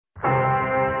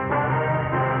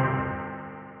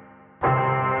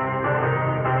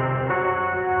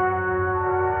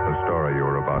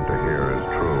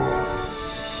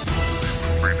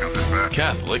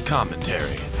Catholic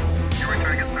commentary.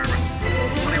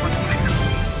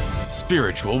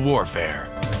 Spiritual warfare.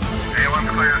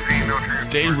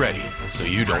 Stay ready so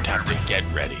you don't have to get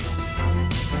ready.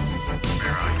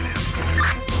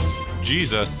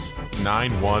 Jesus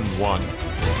 911.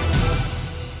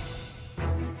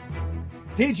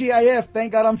 TGIF,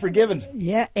 thank God I'm forgiven.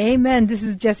 Yeah, amen. This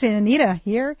is Jesse and Anita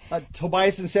here.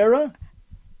 Tobias and Sarah?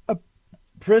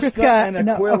 Prisca and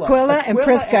Aquila. Aquila and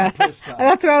Prisca.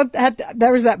 That's what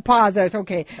there was that pause. I was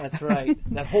okay. That's right.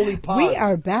 That holy pause. We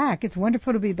are back. It's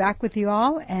wonderful to be back with you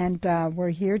all, and we're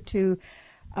here to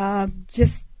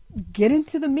just get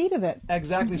into the meat of it.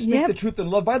 Exactly. Speak the truth in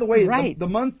love. By the way, right. the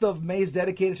month of May is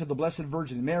dedicated to the Blessed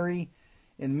Virgin Mary.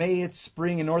 In May, it's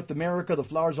spring in North America. The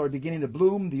flowers are beginning to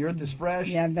bloom. The earth is fresh.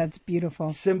 Yeah, that's beautiful.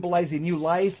 Symbolizing new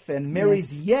life. And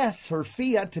Mary's her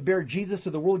fiat to bear Jesus to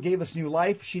the world gave us new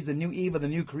life. She's the new Eve of the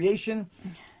new creation.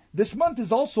 This month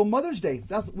is also Mother's Day.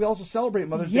 We also celebrate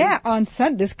Mother's Day. Yeah, on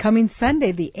this coming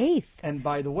Sunday, the 8th. And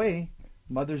by the way,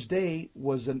 Mother's Day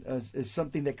is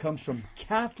something that comes from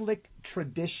Catholic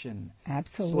tradition.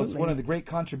 Absolutely. So it's one of the great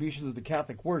contributions of the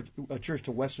Catholic Church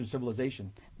to Western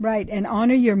civilization. Right, and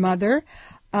honor your mother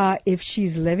if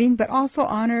she's living, but also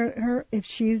honor her if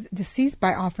she's deceased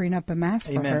by offering up a mass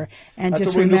for her. And that's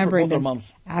just what we remembering do for both them. our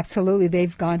moms. Absolutely,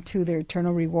 they've gone to their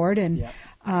eternal reward, and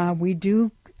we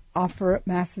do offer up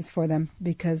masses for them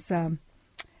because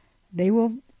they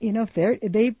will. You know, if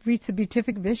they've reached a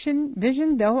beatific vision,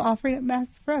 they'll offer a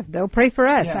mass for us. They'll pray for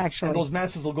us, actually. And those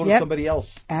masses will go to somebody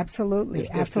else. Absolutely,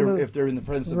 absolutely. If they're in the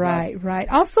presence of God. Right.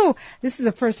 Also, this is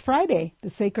the first Friday, the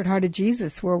Sacred Heart of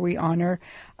Jesus, where we honor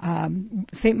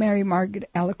St. Mary Margaret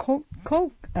Alacoque,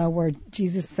 where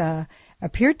Jesus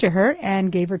appeared to her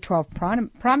and gave her 12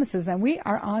 promises. And we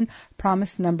are on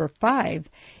promise number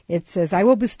 5. It says, I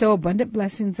will bestow abundant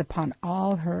blessings upon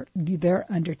all their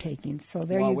undertakings. So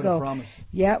there you go. What a promise.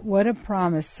 Yeah, what a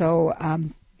promise. So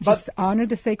just honor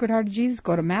the Sacred Heart of Jesus,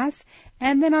 go to Mass.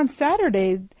 And then on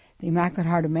Saturday, the Immaculate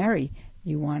Heart of Mary,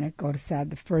 you want to go to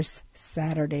the first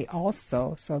Saturday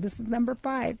also. So this is number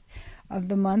 5 of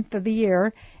the month of the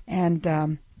year.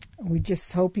 And we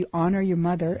just hope you honor your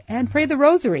mother and pray the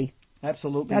rosary.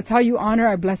 Absolutely. That's how you honor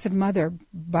our Blessed Mother,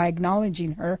 by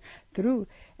acknowledging her through.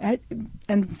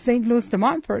 And St. Louis de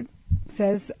Montfort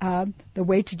says the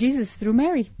way to Jesus through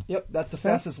Mary. Yep, that's the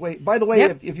fastest way. By the way,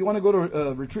 if you want to go to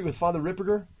a retreat with Father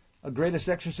Ripperger, a greatest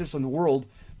exorcist in the world,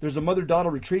 there's a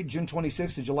mother-daughter retreat June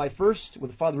 26th to July 1st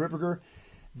with Father Ripperger.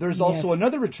 There's also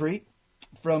another retreat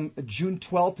from June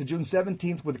 12th to June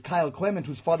 17th with Kyle Clement,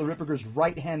 who's Father Ripperger's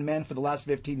right-hand man for the last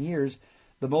 15 years,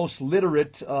 the most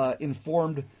literate,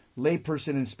 informed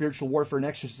layperson in spiritual warfare and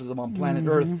exorcism on planet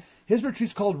Earth. His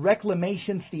retreat's called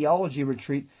Reclamation Theology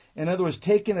Retreat. In other words,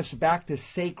 taking us back to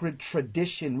sacred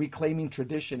tradition, reclaiming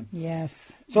tradition.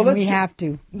 Yes, so we have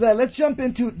to. Let's jump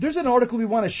into, there's an article we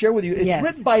want to share with you. It's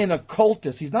written by an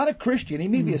occultist. He's not a Christian. He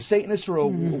may be a Satanist or a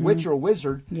witch or a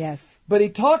wizard. Yes. But he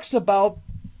talks about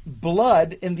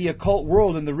blood in the occult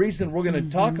world, and the reason we're going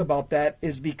to talk about that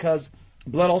is because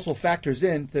blood also factors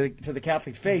in to the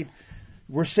Catholic faith.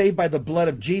 We're saved by the blood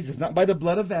of Jesus, not by the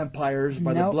blood of vampires,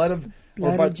 by the blood of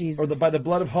Jesus, or by the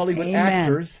blood of Hollywood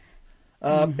actors.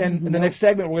 And in the next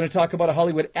segment, we're going to talk about a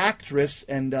Hollywood actress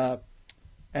and the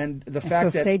fact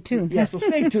that. So stay tuned. Yeah, so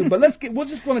stay tuned. But we'll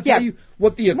just want to tell you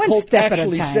what the occult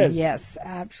actually says. Yes,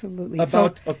 absolutely.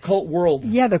 About occult world.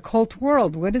 Yeah, the occult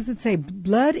world. What does it say?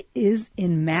 Blood is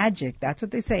in magic. That's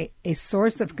what they say. A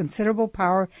source of considerable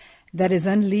power that is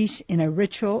unleashed in a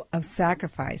ritual of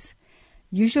sacrifice.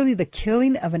 Usually the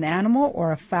killing of an animal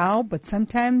or a fowl, but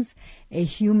sometimes a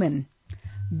human.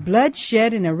 Blood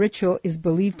shed in a ritual is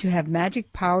believed to have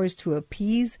magic powers to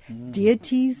appease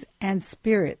deities and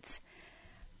spirits,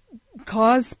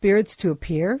 cause spirits to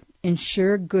appear,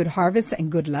 ensure good harvest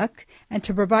and good luck, and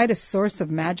to provide a source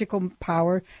of magical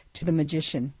power to the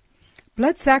magician.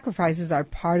 Blood sacrifices are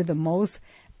part of the most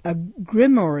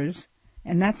grimoires,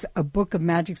 and that's a book of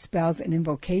magic spells and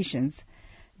invocations,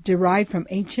 derived from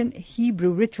ancient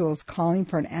Hebrew rituals calling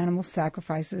for an animal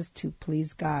sacrifices to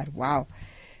please God. Wow.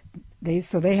 They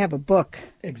have a book.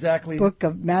 Exactly. Book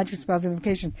of magic spells and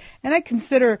invocations. And I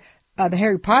consider the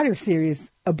Harry Potter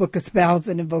series a book of spells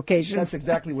and invocations. That's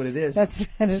exactly what it is.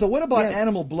 So what about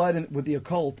animal blood with the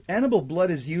occult? Animal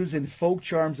blood is used in folk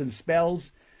charms and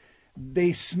spells.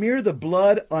 They smear the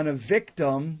blood on a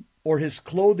victim or his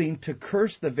clothing to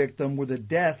curse the victim with a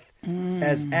death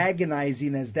as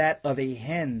agonizing as that of a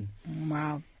hen.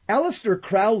 Wow. Aleister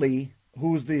Crowley,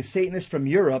 who's the Satanist from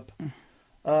Europe,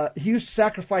 he used to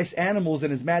sacrifice animals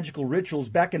in his magical rituals.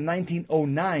 Back in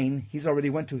 1909, he's already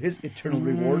went to his eternal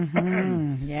reward.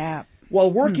 Yeah. While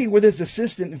working with his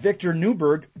assistant, Victor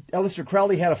Newberg, Aleister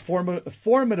Crowley had a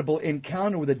formidable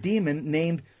encounter with a demon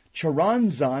named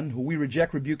Choronzon, who we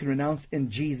reject, rebuke, and renounce in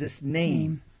Jesus'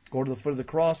 name. Go to the foot of the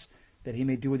cross, that he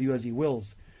may do with you as he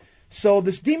wills. So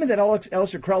this demon that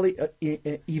Aleister Crowley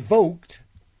evoked,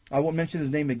 I won't mention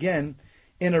his name again,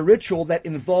 in a ritual that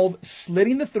involved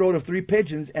slitting the throat of 3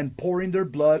 pigeons and pouring their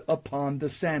blood upon the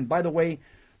sand. By the way,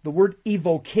 the word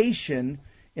evocation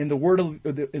in the world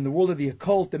of the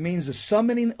occult, that means the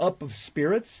summoning up of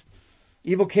spirits.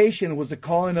 Evocation was the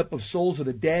calling up of souls of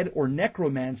the dead, or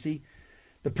necromancy.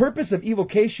 The purpose of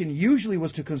evocation usually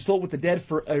was to consult with the dead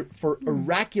for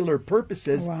oracular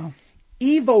purposes. Wow.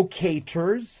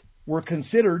 Evocators were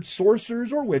considered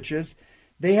sorcerers or witches.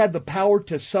 They had the power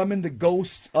to summon the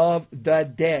ghosts of the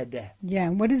dead. Yeah,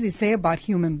 and what does he say about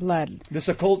human blood? This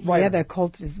occult writer. Yeah, the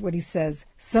occult is what he says.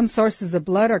 Some sources of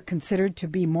blood are considered to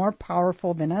be more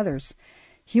powerful than others.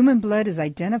 Human blood is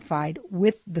identified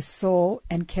with the soul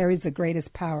and carries the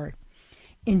greatest power.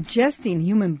 Ingesting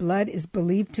human blood is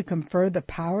believed to confer the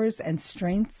powers and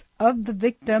strengths of the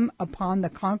victim upon the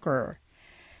conqueror.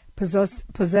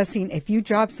 Possessing a few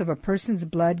drops of a person's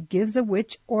blood gives a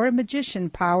witch or a magician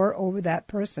power over that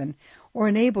person, or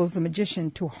enables the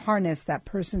magician to harness that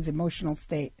person's emotional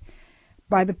state.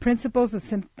 By the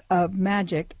principles of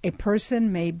magic, a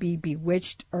person may be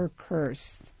bewitched or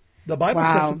cursed. The Bible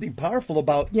says something powerful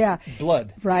about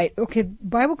blood. Right. Okay. The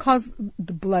Bible calls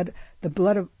the blood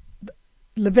of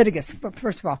Leviticus.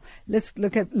 First of all, let's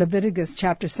look at Leviticus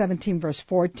chapter 17, verse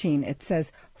 14. It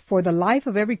says, "For the life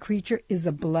of every creature is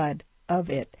the blood of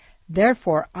it.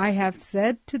 Therefore I have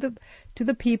said to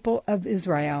the people of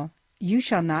Israel, you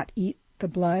shall not eat the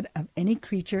blood of any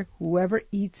creature. Whoever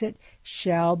eats it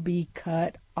shall be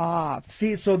cut off."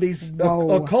 See, so these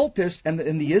occultists and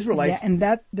the Israelites,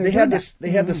 they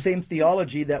have the same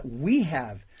theology that we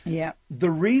have. Yeah.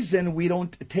 The reason we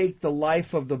don't take the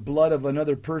life of the blood of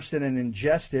another person and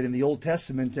ingest it in the Old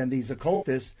Testament and these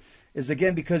occultists is,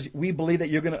 again, because we believe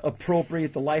that you're going to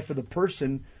appropriate the life of the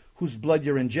person whose blood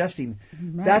you're ingesting.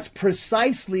 Right. That's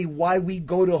precisely why we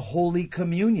go to Holy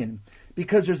Communion,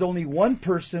 because there's only one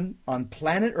person on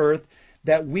planet Earth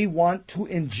that we want to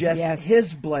ingest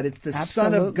his blood. It's the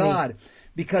Son of God,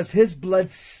 because his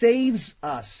blood saves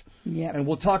us. Yep. And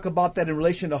we'll talk about that in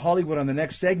relation to Hollywood on the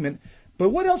next segment. But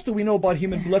what else do we know about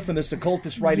human blood from this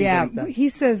occultist writing? Yeah, he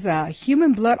says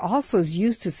human blood also is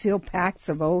used to seal pacts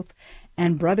of oath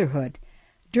and brotherhood.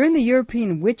 During the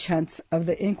European witch hunts of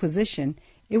the Inquisition,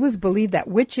 it was believed that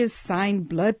witches signed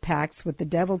blood pacts with the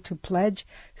devil to pledge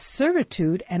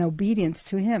servitude and obedience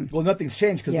to him. Well, nothing's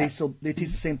changed because they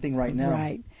teach the same thing right now.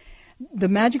 Right. The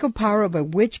magical power of a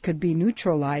witch could be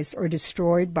neutralized or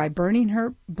destroyed by burning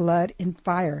her blood in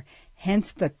fire.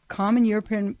 Hence the common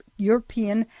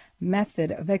European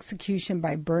method of execution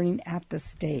by burning at the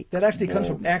stake. That actually comes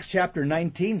from Acts chapter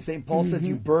 19. St. Paul says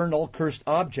you burn all cursed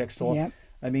objects. So,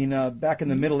 I mean, back in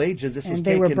the Middle Ages, this was taken. And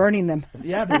they were burning them.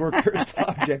 Yeah, they were cursed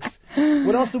objects.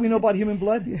 What else do we know about human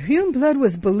blood? Human blood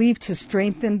was believed to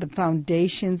strengthen the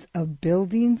foundations of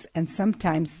buildings, and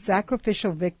sometimes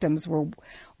sacrificial victims were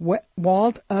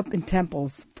walled up in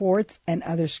temples, forts, and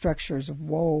other structures.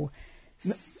 Whoa.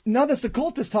 Now, this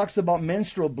occultist talks about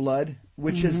menstrual blood,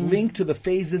 which is linked to the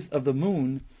phases of the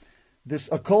moon. This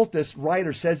occultist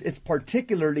writer says it's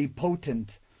particularly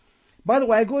potent. By the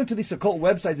way, I go into these occult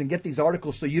websites and get these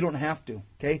articles so you don't have to.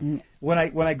 Okay, when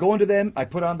I go into them, I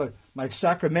put on my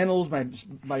sacramentals,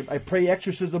 I pray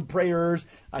exorcism prayers,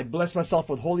 I bless myself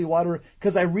with holy water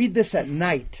because I read this at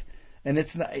night, and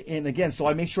again, so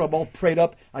I make sure I'm all prayed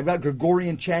up. I've got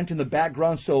Gregorian chant in the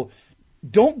background, so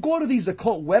don't go to these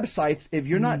occult websites if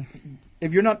you're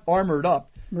not armored up.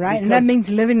 Right, and that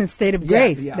means living in a state of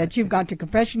grace, that you've gone to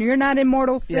confession. You're not in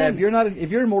mortal sin. Yeah,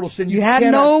 if you're in mortal sin, you have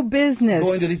no business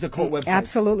going to these occult websites.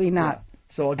 Absolutely not. Yeah.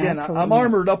 So again, I'm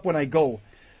armored up when I go.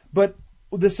 But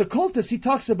this occultist, he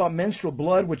talks about menstrual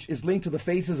blood, which is linked to the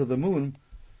phases of the moon.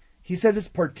 He says it's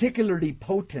particularly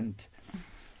potent.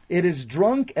 It is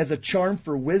drunk as a charm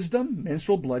for wisdom,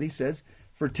 menstrual blood, he says,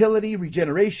 fertility,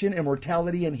 regeneration,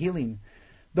 immortality, and healing.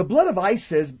 The blood of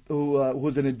Isis, who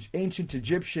was an ancient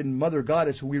Egyptian mother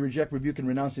goddess who we reject, rebuke, and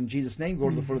renounce in Jesus' name, go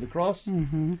to the foot of the cross,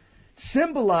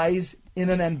 symbolize in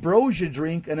an ambrosia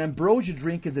drink. An ambrosia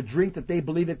drink is a drink that they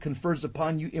believe it confers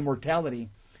upon you immortality.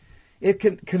 It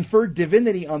can confer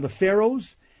divinity on the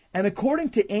pharaohs, and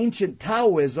according to ancient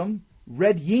Taoism,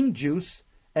 red yin juice,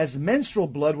 as menstrual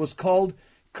blood, was called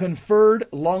conferred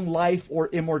long life or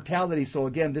immortality. So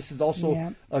again, this is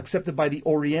also accepted by the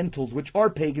Orientals, which are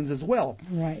pagans as well.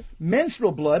 Right.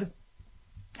 Menstrual blood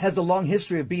has a long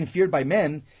history of being feared by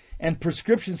men, and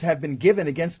prescriptions have been given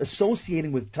against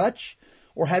associating with touch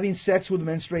or having sex with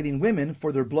menstruating women,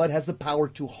 for their blood has the power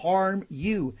to harm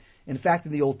you. In fact,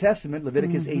 in the Old Testament,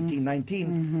 Leviticus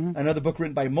 18:19, another book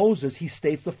written by Moses, he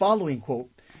states the following, quote,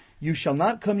 "You shall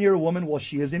not come near a woman while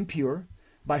she is impure,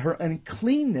 by her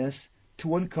uncleanness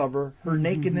to uncover her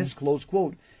nakedness," close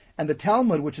quote. And the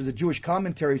Talmud, which is a Jewish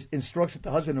commentary, instructs that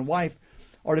the husband and wife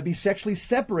are to be sexually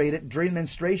separated during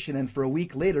menstruation and for a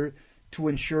week later to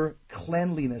ensure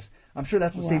cleanliness. I'm sure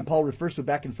that's what St. Paul refers to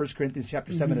back in 1 Corinthians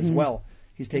chapter 7 as well.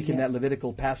 He's taking that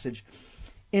Levitical passage.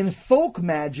 In folk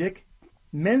magic,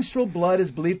 menstrual blood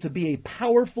is believed to be a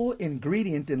powerful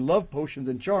ingredient in love potions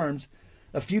and charms.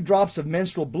 A few drops of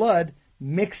menstrual blood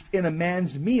mixed in a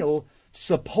man's meal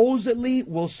supposedly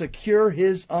will secure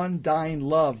his undying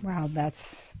love. Wow,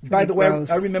 that's By the way,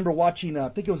 gross. I remember watching, I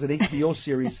think it was an HBO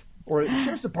series or a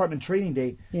Sheriff's Department training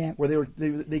day, where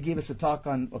they gave us a talk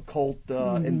on occult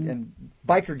and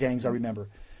biker gangs, I remember.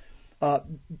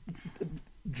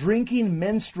 Drinking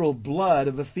menstrual blood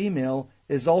of a female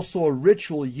is also a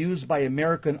ritual used by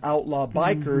American outlaw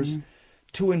bikers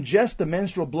to ingest the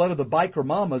menstrual blood of the biker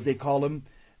mamas, they call them,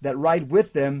 that ride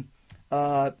with them.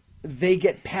 They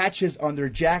get patches on their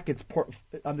jackets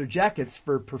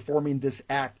for performing this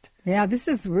act. Yeah, this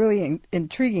is really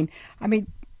intriguing. I mean,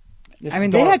 This is they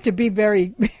dark. have to be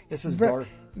very, This is dark.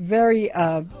 very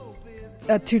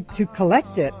to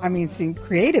collect it. I mean, seem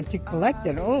creative to collect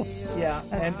it. Oh, Yeah,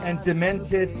 and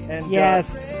demented and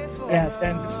yes, yes.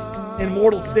 and in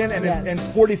mortal sin and Yes. and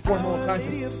 44 mortal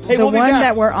conscience. Hey, The we'll be one back.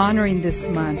 that we're honoring this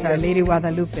month, Our Lady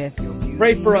Guadalupe.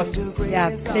 Pray for us. Yeah,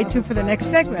 stay tuned for the next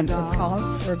segment.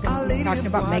 We're going to be talking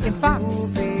about Megan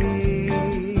Fox.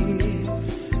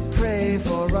 Pray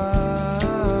for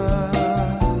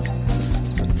us.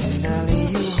 So tenderly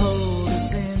you hold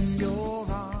us in your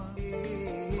arms.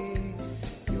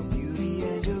 Your beauty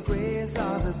and your grace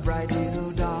are the bright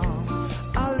little dawn.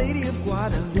 Our Lady of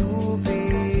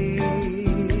Guadalupe,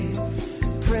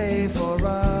 pray for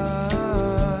us.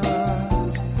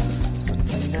 So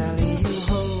tenderly you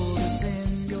hold us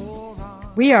in your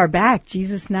arms. We are back,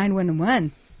 Jesus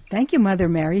 911. Thank you, Mother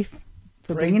Mary,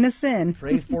 for bringing us in.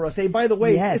 Pray for us. Hey, by the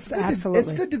way, Yes, it's good absolutely.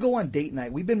 it's good to go on date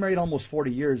night. We've been married almost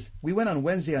 40 years. We went on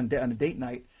Wednesday on a date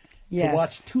night Yes. to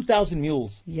watch 2,000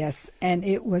 Mules. Yes, and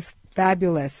it was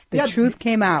fabulous. The Yeah, truth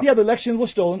came out. Yeah, the election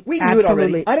was stolen. We knew it Absolutely.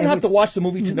 already. I didn't It have was- to watch the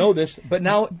movie to know this, but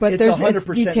now But it's it's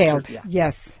 100% detailed. certain. Yeah.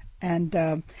 Yes. And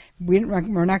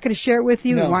we're not going to share it with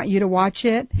you. No. We want you to watch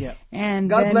it. Yeah. And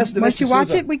God then bless Dinesh once you watch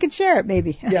D'Souza. it, we can share it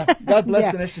maybe. Yeah. God bless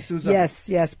Yeah. Dinesh D'Souza. Yes,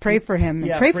 yes. Pray for him.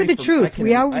 Yeah, pray for the truth. I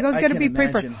We always I got to can be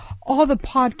pray for imagine. all the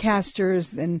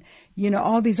podcasters and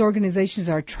all these organizations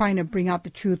are trying to bring out the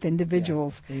truth.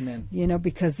 Individuals. Yeah. Amen.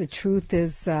 Because the truth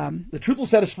is The truth will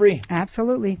set us free.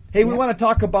 absolutely. Hey, we Yep. want to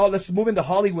talk about, let's move into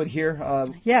Hollywood here.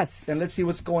 Yes. And let's see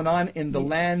what's going on in the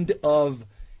land of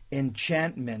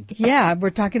enchantment. Yeah, we're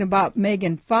talking about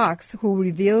Megan Fox, who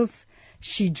reveals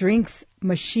she drinks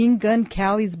Machine Gun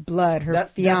Kelly's blood, her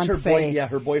fiance.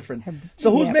 That's her boyfriend.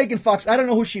 So who's yeah. Megan Fox? I don't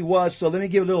know who she was, so let me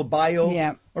give a little bio.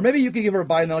 Yeah. Or maybe you can give her a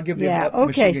bio, and then I'll give Yeah, the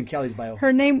okay. Machine Gun Kelly's bio.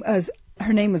 Her name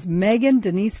was Megan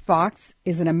Denise Fox,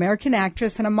 is an American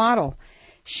actress and a model.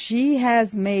 She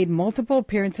has made multiple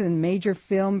appearances in major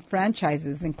film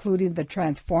franchises, including the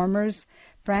Transformers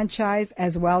franchise,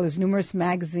 as well as numerous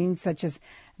magazines such as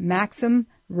Maxim,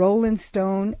 Rolling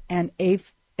Stone, and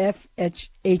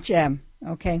FHM.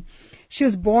 Okay. She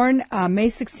was born May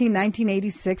 16,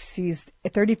 1986. She's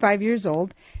 35 years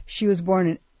old. She was born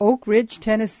in Oak Ridge,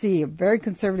 Tennessee, a very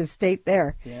conservative state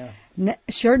there. Yeah.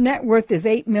 Her net worth is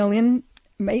 $8 million.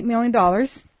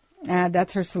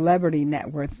 That's her celebrity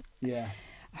net worth. Yeah.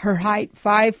 Her height,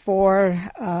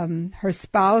 5'4". Her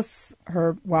spouse,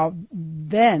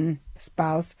 then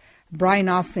spouse, Brian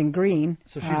Austin Green.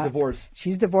 So she's divorced.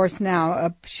 She's divorced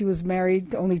now. She was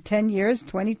married only 10 years,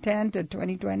 2010 to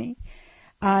 2020.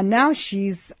 Now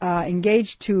she's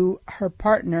engaged to her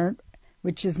partner,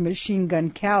 which is Machine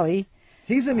Gun Kelly.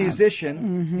 He's a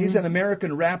musician. He's an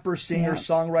American rapper, singer, Yeah.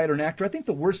 songwriter, and actor. I think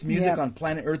the worst music Yeah. on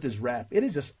planet Earth is rap. It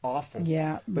is just awful.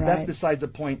 Yeah, But that's right. besides the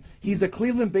point. He's a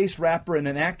Cleveland-based rapper and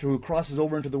an actor who crosses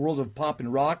over into the world of pop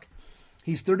and rock.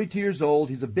 He's 32 years old.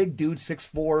 He's a big dude,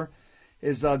 6'4".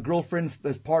 His girlfriend,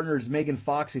 his partner is Megan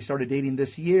Fox. They started dating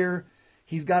this year.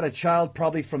 He's got a child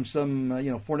probably from some,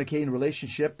 fornicating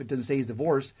relationship. It doesn't say he's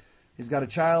divorced. He's got a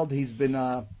child. He's been,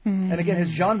 and again, his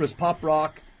genre is pop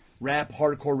rock, rap,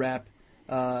 hardcore rap,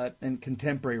 and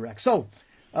contemporary rock. So,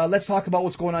 let's talk about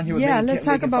what's going on here with Yeah, Megan. let's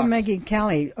talk about Fox. Megan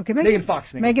Kelly. Okay, Megan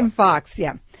Fox, Megan Megan Fox,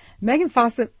 yeah. Megan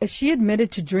Fox, she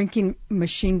admitted to drinking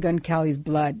Machine Gun Kelly's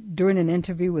blood during an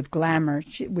interview with Glamour,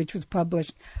 which was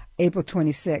published April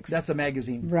 26th. That's a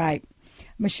magazine. Right.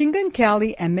 Machine Gun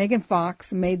Kelly and Megan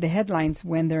Fox made the headlines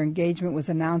when their engagement was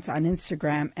announced on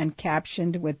Instagram and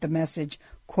captioned with the message,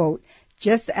 quote,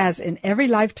 "Just as in every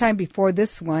lifetime before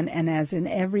this one and as in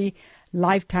every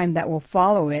lifetime that will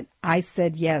follow it, I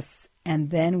said yes, and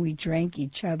then we drank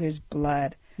each other's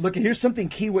blood." Look, here's something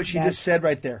key what she That's- just said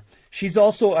right there. She's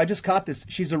also, I just caught this,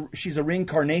 she's a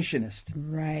reincarnationist.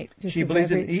 Right. Just She as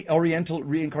believes every- in Oriental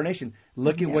reincarnation.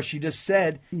 Look at Yeah. what she just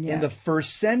said Yeah. in the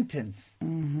first sentence.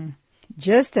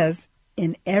 just as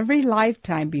in every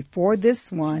lifetime before this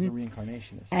She's a one,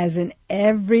 reincarnationist. as in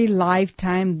every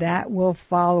lifetime that will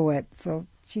follow it. So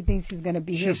she thinks she's going to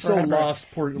be here She's so forever. lost,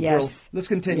 poor Yes. girl. Let's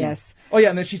continue. Yes. Oh, yeah,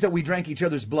 and then she said we drank each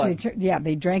other's blood.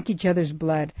 They drank each other's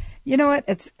blood. You know what?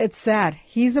 It's sad.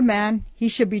 He's a man. He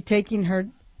should be taking her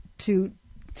to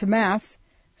mass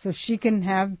so she can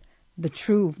have the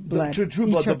true blood. The true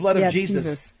blood, the blood of Yeah,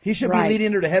 Jesus. He should Right. be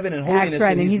leading her to heaven and holiness. That's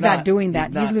right, and he's not doing that.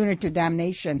 He's not. He's leading her to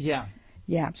damnation. Yeah.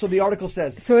 Yeah. So the article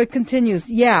says, So it continues.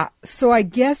 Yeah. So I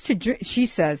guess she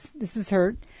says, this is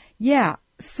her. Yeah.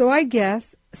 So I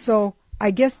guess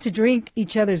to drink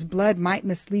each other's blood might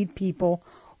mislead people,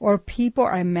 or people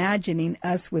are imagining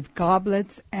us with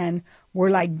goblets and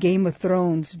we're like Game of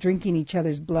Thrones drinking each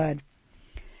other's blood.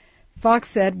 Fox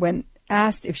said when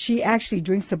asked if she actually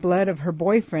drinks the blood of her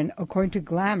boyfriend, according to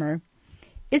Glamour,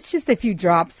 it's just a few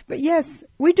drops, but yes,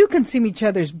 we do consume each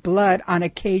other's blood on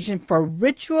occasion for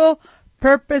ritual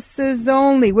purposes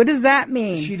only. What does that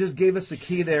mean? she just gave us the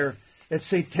key there. It's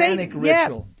satanic yeah,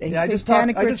 ritual. a I just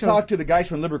satanic talked ritual. to the guys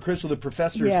from Liber Crystal, the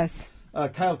professors, Yes.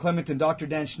 Kyle Clement and Dr.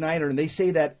 Dan Schneider, and they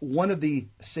say that one of the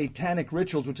satanic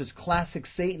rituals, which is classic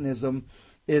Satanism,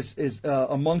 is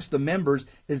amongst the members,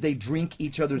 is they drink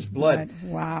each other's blood.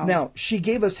 Wow. Now, she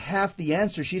gave us half the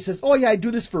answer. She says, oh, yeah, I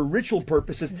do this for ritual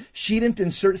purposes. She didn't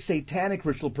insert satanic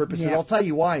ritual purposes. Yeah. I'll tell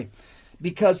you why.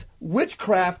 Because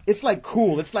witchcraft, it's like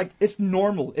cool. It's like, it's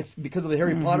normal. It's because of the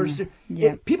Harry Potter series.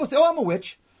 Yeah. People say, oh, I'm a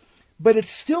witch. But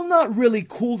it's still not really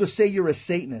cool to say you're a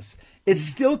Satanist. It's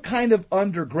still kind of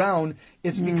underground.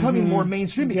 It's becoming more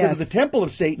mainstream because of Yes. the Temple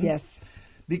of Satan. Yes.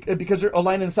 Because they're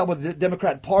aligning themselves with the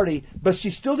Democrat Party. But she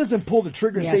still doesn't pull the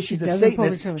trigger and Yeah, say she she's a doesn't pull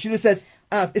the Satanist. trigger. She just says,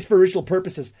 it's for ritual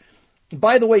purposes.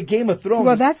 By the way, Game of Thrones.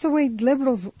 Well, that's the way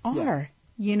liberals are.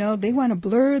 You know, they want to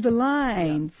blur the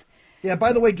lines. Yeah,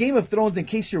 by the way, Game of Thrones, in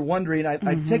case you're wondering,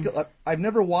 I've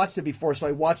never watched it before, so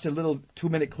I watched a little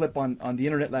 2-minute clip on the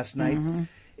internet last night.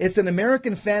 It's an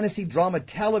American fantasy drama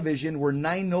television where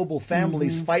 9 noble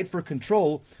families fight for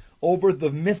control over the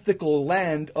mythical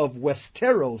land of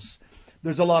Westeros.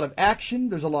 There's a lot of action,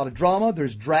 there's a lot of drama,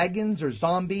 there's dragons, there's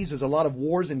zombies, there's a lot of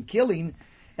wars and killing,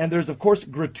 and there's, of course,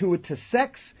 gratuitous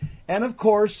sex, and, of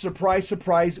course, surprise,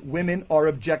 surprise, women are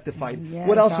objectified. Yes,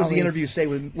 What else does the always. interview say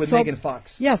with So- Megan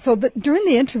Fox? Yeah, so during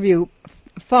the interview,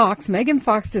 Megan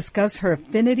Fox discussed her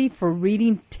affinity for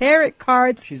reading tarot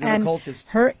cards She's an and occultist.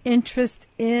 her interest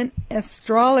in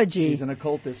astrology. She's an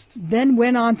occultist. Then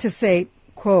went on to say,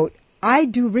 quote, I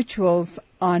do rituals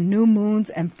on new moons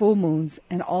and full moons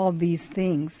and all these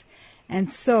things.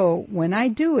 And so when I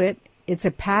do it, it's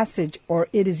a passage or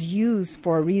it is used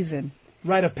for a reason.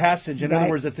 Rite of passage. In other Right.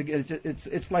 words,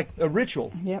 it's like a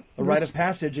ritual. Yep. A rite of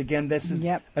passage. Again, this is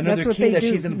Yep. another That's what key they that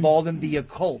do. she's involved in the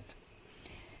occult.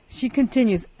 She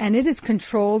continues, and it is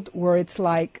controlled where it's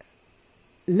like,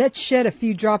 let's shed a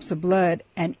few drops of blood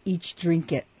and each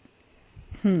drink it.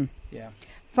 Yeah.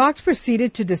 Fox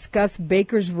proceeded to discuss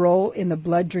Baker's role in the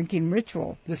blood drinking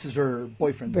ritual. This is her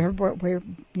boyfriend,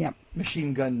 Yeah,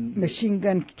 Machine Gun. Machine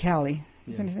Gun Kelly.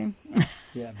 Is that his name?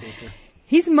 Yeah, Baker.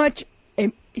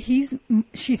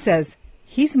 She says,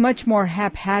 he's much more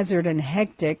haphazard and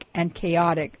hectic and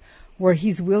chaotic, where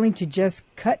he's willing to just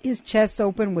cut his chest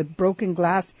open with broken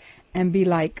glass and be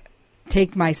like,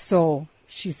 take my soul,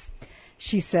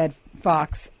 she said,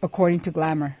 Fox, according to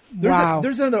Glamour. Wow.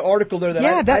 There's another article there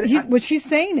that what she's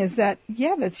saying is that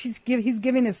he's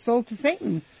giving his soul to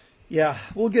Satan. Yeah,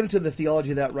 we'll get into the theology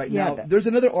of that right now. There's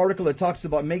another article that talks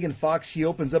about Megan Fox. She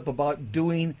opens up about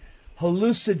doing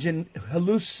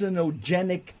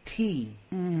hallucinogenic tea.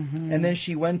 And then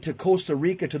she went to Costa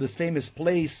Rica to this famous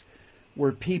place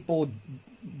where people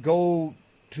go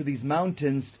to these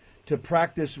mountains to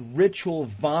practice ritual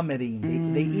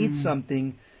vomiting. They eat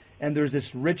something, and there's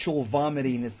this ritual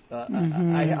vomiting.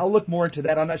 I'll look more into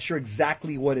that. I'm not sure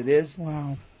exactly what it is.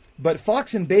 Wow. But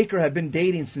Fox and Baker have been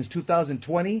dating since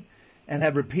 2020 and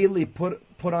have repeatedly put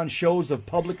on shows of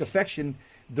public affection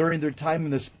during their time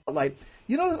in the spotlight.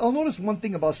 You know, I'll notice one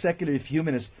thing about secular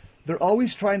humanists. They're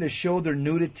always trying to show their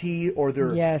nudity or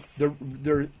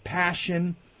their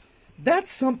passion.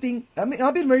 That's something. I mean,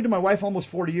 I've been married to my wife almost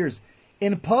 40 years.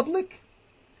 In public,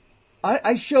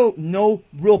 I show no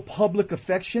real public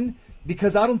affection,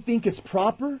 because I don't think it's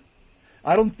proper.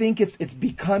 I don't think it's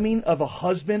becoming of a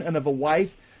husband and of a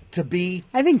wife to be.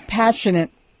 I think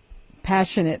passionate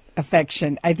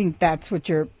affection. I think that's what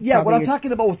you're. Yeah, what I'm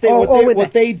talking about, what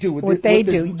they do with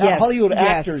Yes, Hollywood yes,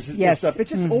 actors and yes. stuff.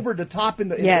 It's just over the top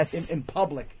in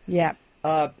public. Yeah.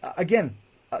 Again,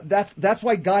 that's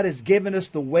why God has given us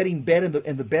the wedding bed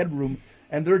and the bedroom,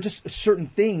 and there are just certain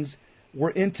things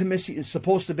where intimacy is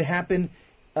supposed to happen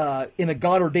in a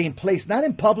God ordained place, not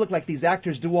in public like these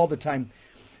actors do all the time.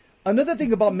 Another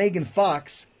thing about Megan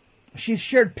Fox, she's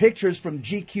shared pictures from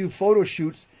GQ photo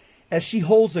shoots as she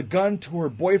holds a gun to her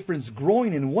boyfriend's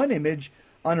groin in one image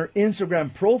on her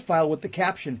Instagram profile with the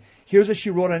caption. Here's what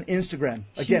she wrote on Instagram.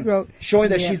 Again, showing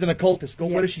that she's an occultist.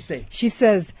 What does she say? She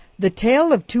says, "The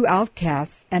tale of two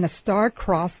outcasts and a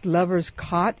star-crossed lovers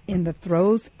caught in the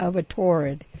throes of a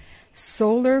torrid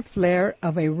solar flare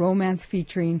of a romance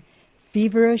featuring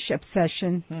feverish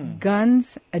obsession,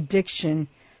 guns, addiction,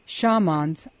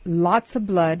 shamans, lots of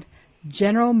blood,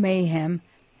 general mayhem,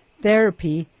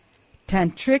 therapy,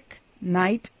 tantric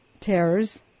night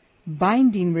terrors,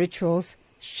 binding rituals,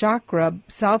 chakra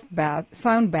sound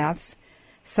baths,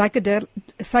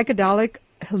 psychedelic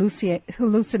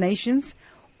hallucinations,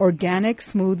 organic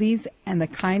smoothies, and the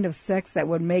kind of sex that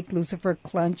would make Lucifer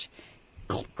clutch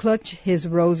his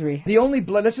rosary." The only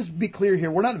blood, let's just be clear here,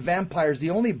 we're not vampires. The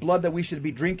only blood that we should be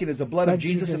drinking is the blood of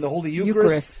Jesus in the Holy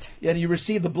Eucharist. And you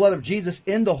receive the blood of Jesus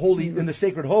in the in the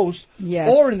sacred host,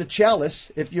 or in the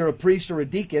chalice if you're a priest or a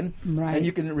deacon, and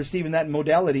you can receive in that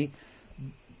modality.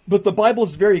 But the Bible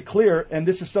is very clear, and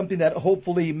this is something that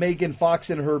hopefully Megan Fox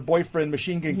and her boyfriend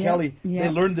Machine Gun Kelly, they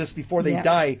learned this before they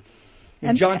die.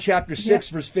 In John chapter 6,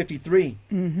 verse 53,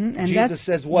 and Jesus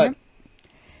says what?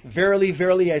 "Verily,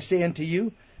 verily, I say unto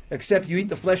you, except you eat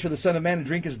the flesh of the Son of Man and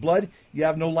drink his blood, you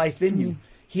have no life in you.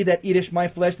 He that eateth my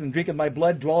flesh and drinketh my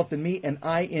blood dwelleth in me, and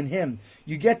I in him."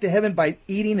 You get to heaven by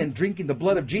eating and drinking the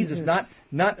blood of Jesus,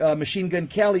 not Machine Gun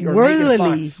Kelly or Megan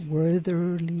Fox.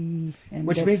 Worthily.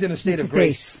 Which means in a state of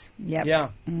grace. Yep. Yeah.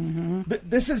 But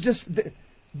this is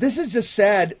just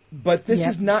sad, but this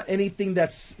is not anything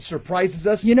that surprises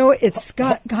us. You know, it's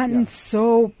gotten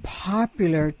so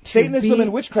popular to Satanism be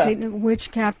and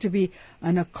witchcraft. To be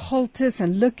an occultist,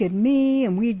 and look at me,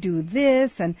 and we do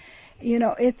this, and you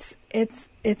know, it's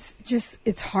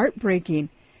heartbreaking.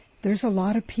 There's a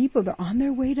lot of people that are on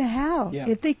their way to hell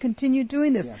if they continue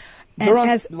doing this. Yeah.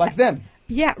 And like them.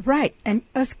 Yeah, right. And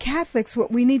us Catholics,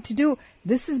 what we need to do,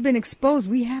 this has been exposed.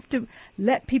 We have to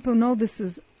let people know this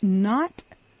is not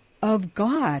of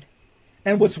God.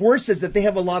 And what's worse is that they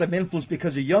have a lot of influence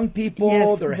because they're young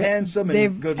people, they're handsome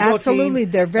and good looking. Absolutely,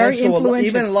 they're very influential.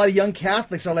 Even a lot of young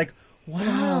Catholics are like,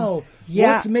 wow,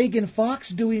 what's Megan Fox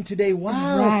doing today?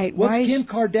 Wow, what's Kim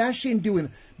Kardashian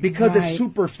doing? Because it's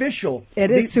superficial. It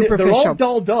is superficial. They're all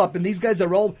dolled up, and these guys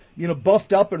are all,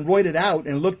 buffed up and roided out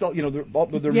and looked,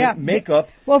 with their makeup.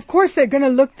 Well, of course, they're going to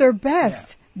look their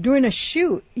best doing a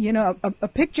shoot, a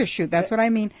picture shoot. That's what I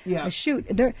mean. Yeah. A shoot.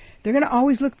 They're going to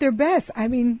always look their best. I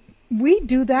mean, we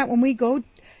do that when we go.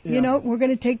 We're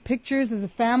going to take pictures as a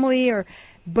family,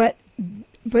 but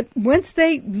once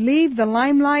they leave the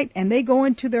limelight and they go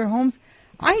into their homes,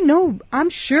 I'm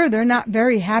sure they're not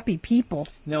very happy people.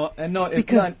 No,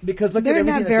 because look at everything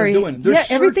that they're doing. They're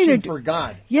searching for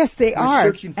God. Yes, they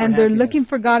are, and they're looking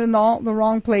for God in all the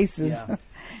wrong places. Yeah.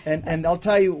 And I'll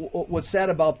tell you what's sad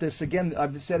about this. Again,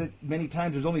 I've said it many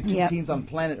times. There's only two teams on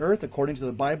planet Earth, according to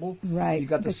the Bible. Right. You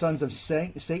got the sons of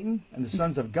Satan and the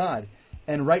sons of God.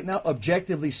 And right now,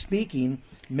 objectively speaking,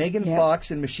 Megan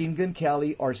Fox and Machine Gun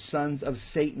Kelly are sons of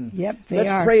Satan. Yep,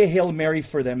 Let's pray a Hail Mary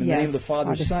for them in the name of the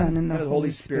Father, Son, and the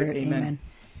Holy Spirit. Amen.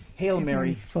 Hail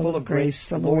Mary, full of grace,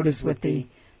 the Lord is with thee.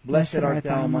 Blessed art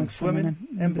thou amongst women,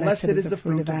 and blessed is the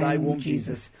fruit of thy womb,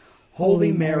 Jesus.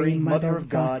 Holy Mary, Mother of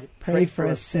God, pray for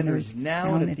us sinners,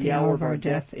 now and at the hour of our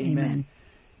death. Amen.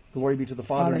 Glory be to the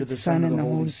Father, to the Son, and the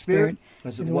Holy Spirit,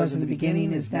 as it was in the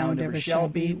beginning, is now, and ever shall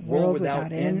be, world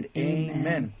without end.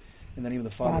 Amen. In the name of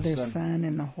the Father, Son,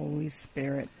 and the Holy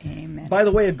Spirit. Amen. By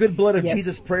the way, a good blood of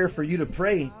Jesus prayer for you to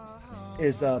pray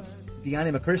is the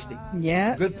Anima Christi.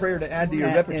 Yeah. Good prayer to add to your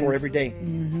repertoire every day.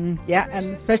 Mm-hmm. Yeah, and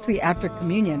especially after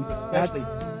communion.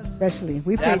 Especially.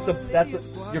 That's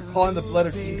what you're calling the blood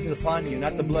of Jesus upon you,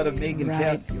 not the blood of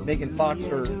Megan Fox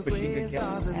or Machine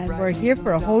Gun Kelly. And we're here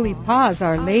for a holy pause,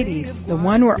 Our Lady, the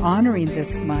one we're honoring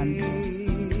this month.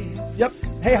 Yep.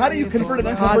 Hey, how do you convert an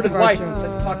unconverted wife?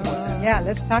 Let's talk about that. Yeah,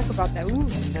 let's talk about that. Ooh,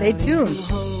 stay tuned.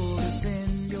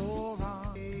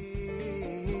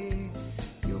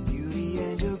 Your beauty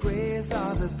and your grace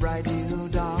are the bright little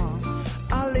dawn.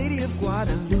 Our Lady of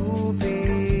Guadalupe,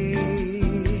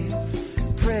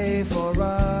 pray for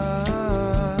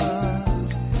us.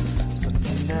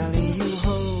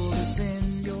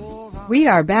 We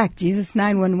are back. Jesus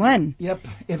 911. Yep.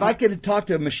 If I could talk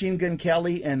to Machine Gun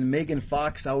Kelly and Megan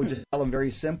Fox, I would just tell them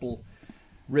very simple.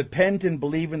 Repent and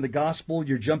believe in the gospel.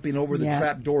 You're jumping over the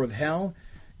trap door of hell.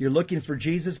 You're looking for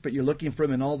Jesus, but you're looking for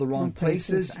him in all the wrong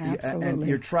places. Absolutely. And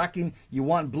you're tracking, you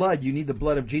want blood. You need the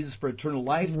blood of Jesus for eternal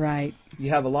life. Right. You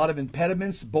have a lot of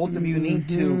impediments. Both of you need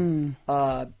to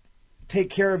take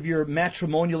care of your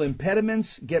matrimonial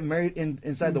impediments. Get married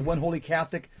inside the one holy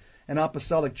Catholic and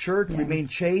Apostolic Church. Remain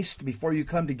chaste before you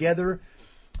come together.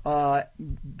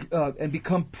 And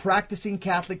become practicing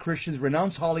Catholic Christians.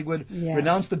 Renounce Hollywood.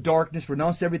 Renounce the darkness.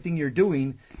 Renounce everything you're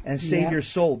doing and save your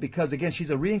soul. Because, again,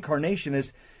 she's a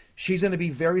reincarnationist. She's going to be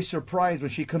very surprised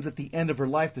when she comes at the end of her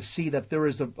life to see that there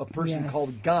is a person called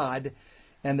God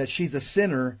and that she's a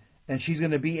sinner and she's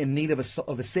going to be in need of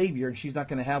a savior, and she's not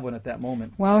going to have one at that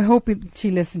moment. Well, I hope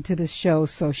she listened to this show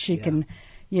so she can,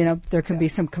 there can be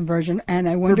some conversion. And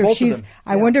I wonder if she's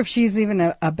wonder if she's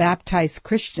even a baptized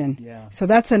Christian. Yeah. So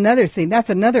that's another thing. That's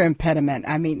another impediment.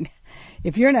 I mean,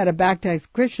 if you're not a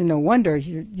baptized Christian, no wonder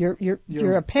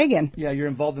you're a pagan. Yeah, you're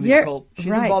involved in the occult. She's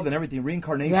involved in everything: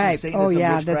 reincarnation, Satanism,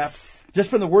 witchcraft. Just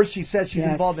from the words she says, she's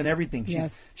involved in everything.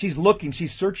 She's looking,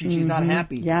 she's searching, she's not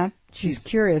happy. Yeah, she's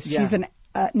curious. Yeah. She's an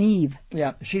Eve.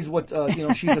 Yeah, she's what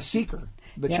she's a seeker,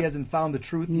 but she hasn't found the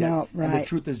truth yet. No, right. And the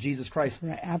truth is Jesus Christ.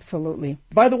 Right, absolutely.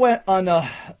 By the way, on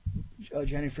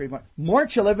January, February,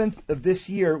 March 11th of this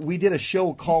year, we did a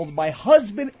show called "My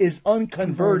Husband is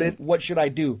Unconverted. What Should I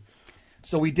Do?"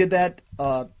 So we did that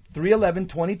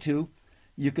 3/11/22.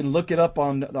 You can look it up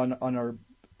on our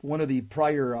one of the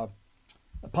prior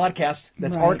podcasts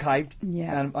that's archived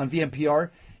on VMPR.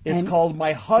 It's called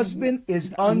 "My Husband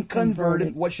is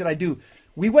Unconverted. What Should I Do?"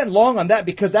 We went long on that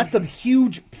because that's a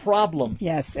huge problem.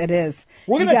 Yes, it is.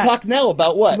 We're going to talk now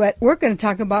about what? But we're going to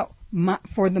talk about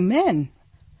for the men.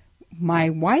 My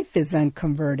wife is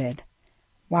unconverted.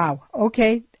 Wow.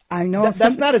 Okay. I know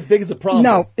that's not as big as a problem.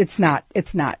 No, it's not.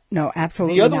 It's not. No,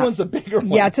 absolutely not. The other one's the bigger one.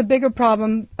 Yeah, it's a bigger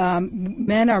problem.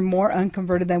 Men are more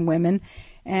unconverted than women.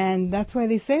 And that's why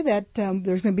they say that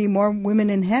there's going to be more women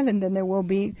in heaven than there will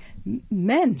be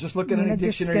men. Just look at any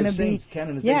dictionary of saints,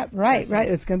 canonization. Yeah, right.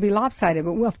 It's going to be lopsided.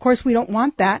 But, of course, we don't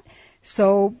want that.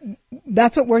 So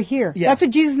that's what we're here. Yeah. That's what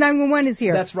Jesus 911 is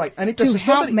here. That's right. And to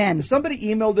help men. Somebody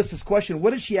emailed us this question. What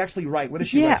did she actually write? What did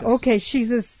she write? Yeah, okay. She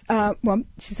says,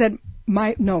 she said,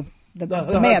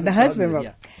 the husband wrote.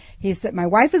 Yeah. He said, my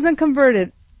wife is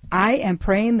unconverted. I am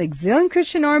praying the Exilium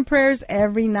Christian Arm prayers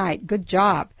every night. Good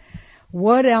job.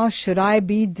 What else should I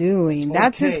be doing?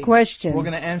 That's his question. We're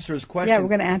going to answer his question. Yeah, we're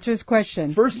going to answer his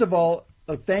question. First of all,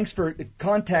 thanks for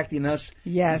contacting us.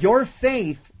 Yes. Your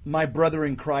faith, my brother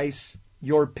in Christ,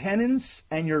 your penance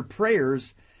and your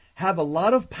prayers have a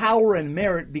lot of power and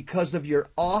merit because of your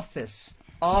office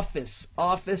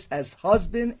as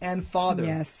husband and father.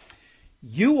 Yes.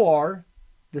 You are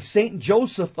the Saint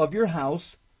Joseph of your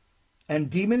house, and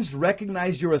demons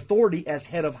recognize your authority as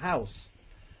head of house.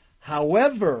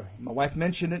 However, my wife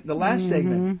mentioned it in the last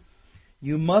segment,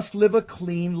 you must live a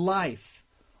clean life,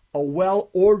 a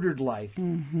well-ordered life.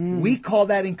 We call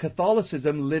that in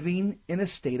Catholicism living in a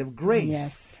state of grace.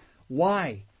 Yes.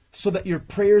 Why? So that your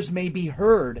prayers may be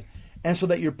heard and so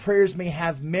that your prayers may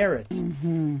have merit.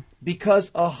 Because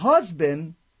a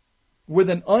husband with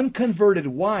an unconverted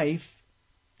wife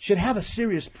should have a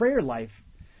serious prayer life,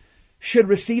 should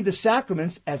receive the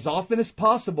sacraments as often as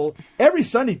possible, every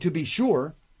Sunday to be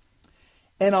sure,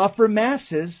 and offer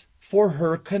masses for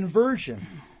her conversion.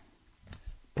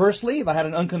 Personally, if I had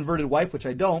an unconverted wife, which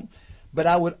I don't, but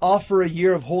I would offer a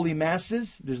year of holy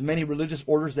masses. There's many religious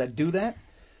orders that do that.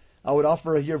 I would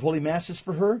offer a year of holy masses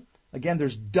for her. Again,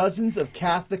 there's dozens of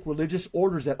Catholic religious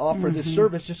orders that offer this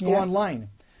service. Just go online.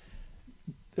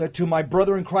 To my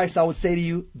brother in Christ, I would say to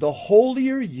you, the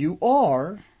holier you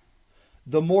are,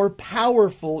 the more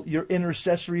powerful your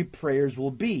intercessory prayers will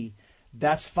be.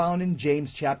 That's found in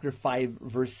James chapter 5,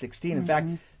 verse 16. In fact,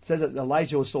 it says that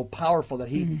Elijah was so powerful that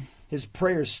his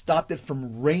prayers stopped it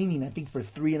from raining, I think, for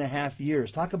 3.5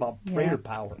 years. Talk about prayer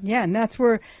power. Yeah, and that's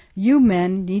where you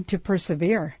men need to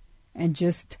persevere and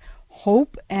just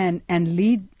hope and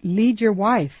lead your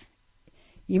wife.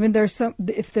 Even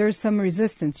if there's some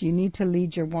resistance, you need to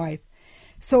lead your wife.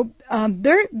 So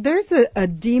there's a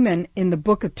demon in the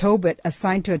book of Tobit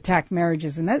assigned to attack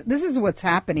marriages, and this is what's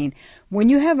happening when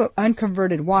you have an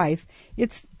unconverted wife.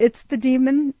 It's the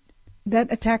demon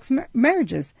that attacks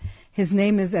marriages. His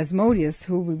name is Asmodeus,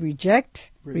 who we reject,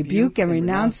 rebuke, and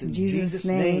renounce in Jesus'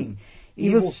 name.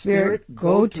 Evil spirit,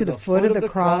 go to the foot of the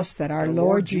cross, that our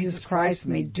Lord Jesus Christ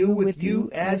may do with you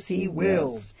as He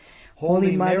wills.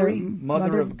 Holy Mary,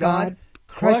 Mother of God,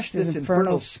 Crush this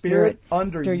infernal spirit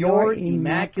under your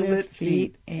immaculate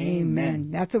feet.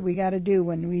 Amen. That's what we got to do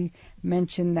when we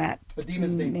mention that The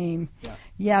demon's name.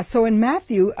 Yeah, so in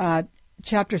Matthew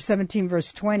chapter 17,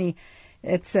 verse 20,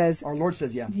 it says, Our Lord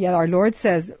says, our Lord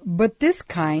says, but this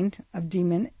kind of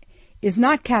demon is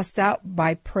not cast out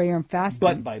by prayer and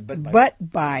fasting, but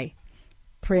by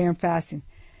prayer and fasting.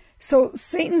 So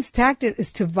Satan's tactic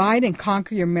is to divide and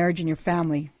conquer your marriage and your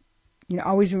family.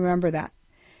 Always remember that.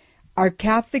 Our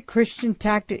Catholic Christian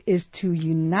tactic is to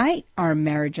unite our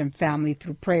marriage and family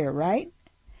through prayer, right?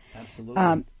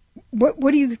 Absolutely.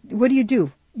 What do you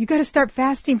do? You got to start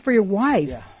fasting for your wife.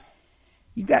 Yeah.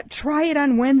 You got try it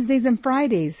on Wednesdays and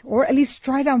Fridays, or at least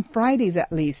try it on Fridays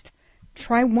at least.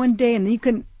 Try one day, and then you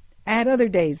can add other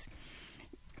days.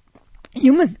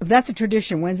 You must. That's a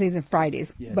tradition, Wednesdays and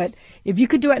Fridays. Yes. But if you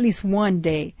could do at least one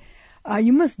day,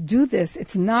 you must do this.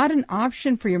 It's not an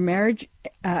option for your marriage.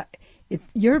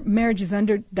 Your marriage is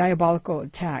under diabolical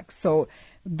attack. So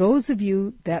those of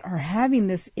you that are having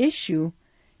this issue,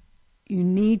 you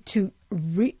need to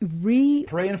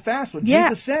pray and fast. What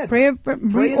Jesus said.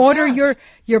 Reorder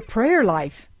your prayer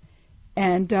life,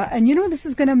 and this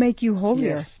is going to make you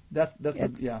holier. Yes, that's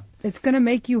It's going to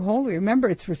make you holier. Remember,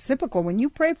 it's reciprocal. When you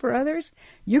pray for others,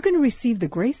 you're going to receive the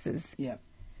graces. Yeah.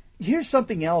 Here's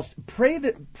something else. Pray.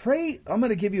 I'm going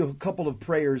to give you a couple of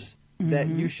prayers that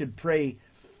you should pray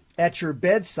at your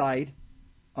bedside.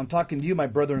 I'm talking to you, my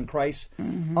brother in Christ,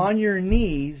 on your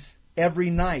knees every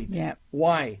night. Yeah.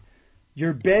 Why?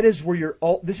 Your bed is where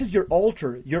this is your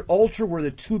altar. Your altar where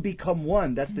the two become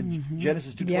one. That's the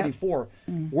Genesis 2:24.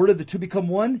 Where did the two become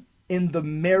one? In the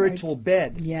marital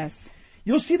bed. Yes.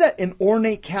 You'll see that in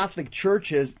ornate Catholic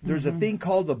churches, there's a thing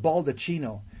called the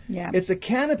baldacchino. Yeah. It's a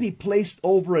canopy placed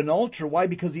over an altar. Why?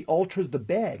 Because the altar is the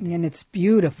bed. And it's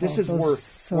beautiful. This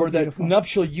is where the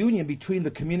nuptial union between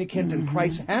the communicant and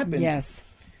Christ happens. Yes.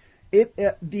 The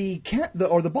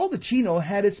baldacchino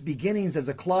had its beginnings as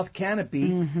a cloth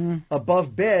canopy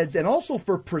above beds, and also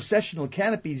for processional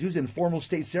canopies used in formal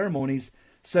state ceremonies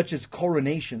such as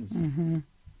coronations.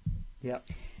 Yeah.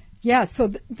 Yeah. So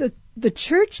the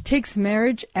church takes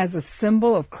marriage as a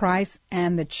symbol of Christ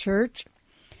and the church.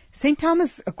 St.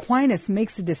 Thomas Aquinas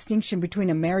makes a distinction between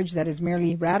a marriage that is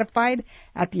merely ratified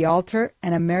at the altar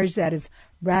and a marriage that is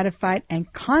ratified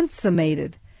and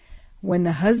consummated when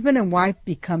the husband and wife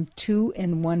become two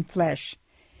in one flesh.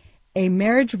 A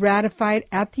marriage ratified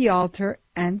at the altar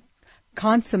and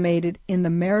consummated in the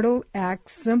marital act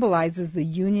symbolizes the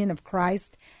union of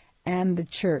Christ and the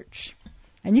church.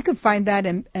 And you can find that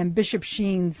in Bishop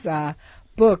Sheen's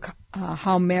book,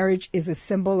 How Marriage is a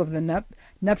Symbol of the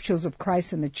Nuptials of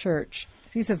Christ and the Church.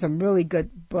 So he says some really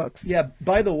good books. Yeah,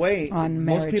 by the way, on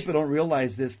most marriage. people don't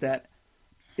realize this, that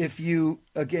if you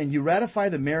ratify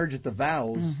the marriage at the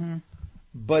vows,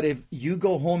 but if you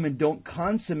go home and don't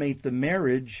consummate the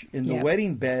marriage in the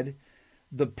wedding bed,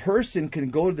 the person can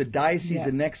go to the diocese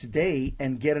the next day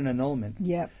and get an annulment.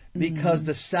 Yep. Because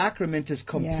the sacrament is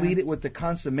completed with the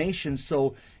consummation.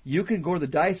 So you can go to the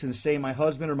diocese and say, my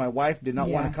husband or my wife did not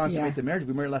want to consummate the marriage.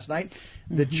 We married last night.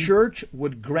 The church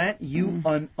would grant you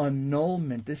an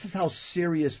annulment. This is how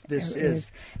serious this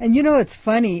is. And it's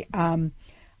funny.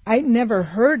 I never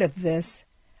heard of this.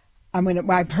 I mean,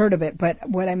 I've heard of it, but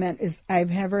what I meant is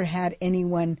I've never had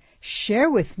anyone share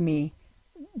with me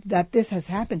that this has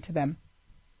happened to them.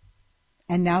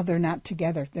 And now they're not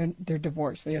together. They're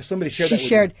divorced. Yeah, somebody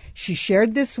shared She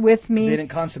shared this with me. They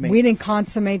didn't consummate. We didn't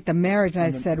consummate the marriage. And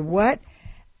I said, what?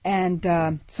 And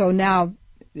so now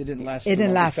it didn't last. It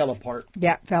didn't last. It fell apart.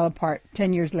 Yeah, it fell apart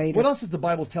 10 years later. What else does the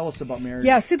Bible tell us about marriage?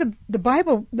 Yeah, see, the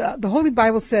Bible, the Holy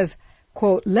Bible says,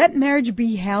 quote, let marriage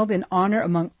be held in honor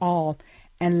among all,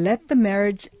 and let the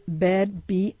marriage bed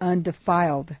be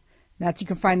undefiled. You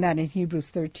can find that in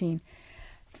Hebrews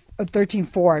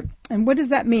 13:4. And what does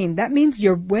that mean? That means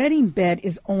your wedding bed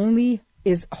is holy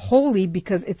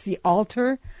because it's the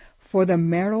altar for the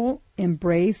marital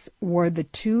embrace where the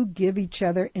two give each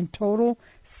other in total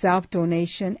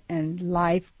self-donation and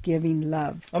life-giving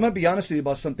love. I'm going to be honest with you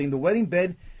about something. The wedding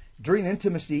bed, during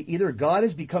intimacy, either God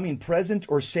is becoming present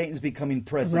or Satan's becoming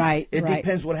present. Right. It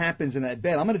depends what happens in that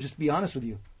bed. I'm going to just be honest with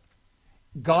you.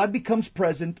 God becomes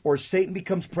present or Satan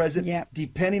becomes present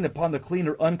depending upon the clean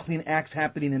or unclean acts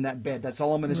happening in that bed. That's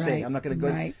all I'm going to say. I'm not going to go.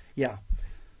 Right. Yeah.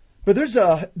 But there's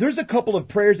a couple of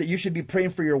prayers that you should be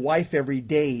praying for your wife every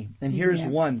day. And here's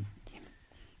one.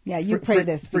 Yeah, you pray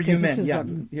this. For you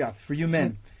men. For you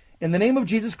men. In the name of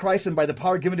Jesus Christ and by the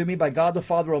power given to me by God the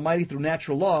Father Almighty through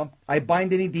natural law, I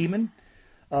bind any demon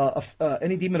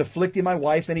afflicting my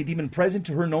wife, any demon present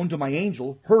to her known to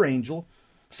her angel,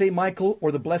 St. Michael,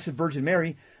 or the Blessed Virgin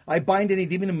Mary. I bind any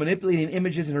demon manipulating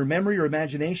images in her memory or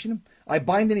imagination. I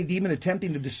bind any demon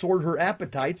attempting to distort her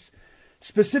appetites.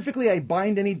 Specifically, I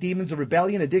bind any demons of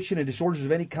rebellion, addiction, and disorders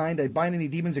of any kind. I bind any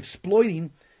demons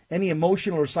exploiting any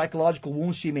emotional or psychological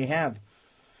wounds she may have.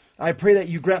 I pray that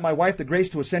you grant my wife the grace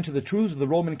to assent to the truths of the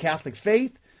Roman Catholic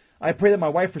faith. I pray that my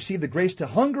wife receive the grace to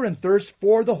hunger and thirst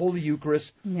for the Holy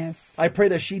Eucharist. Yes. I pray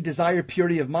that she desire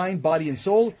purity of mind, body, and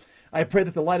soul. I pray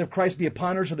that the light of Christ be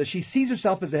upon her so that she sees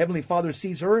herself as the Heavenly Father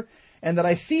sees her, and that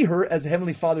I see her as the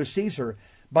Heavenly Father sees her.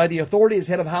 By the authority as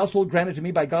head of household granted to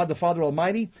me by God the Father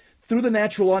Almighty, through the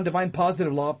natural law and divine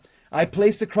positive law, I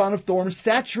place the crown of thorns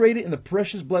saturated in the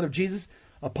precious blood of Jesus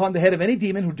upon the head of any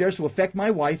demon who dares to affect my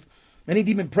wife, any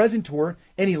demon present to her,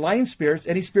 any lying spirits,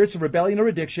 any spirits of rebellion or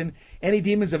addiction, any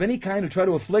demons of any kind who try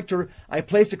to afflict her. I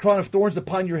place the crown of thorns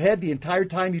upon your head the entire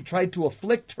time you tried to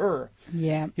afflict her.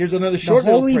 Yeah. Here's another short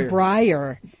the Holy little prayer.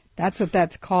 Briar. That's what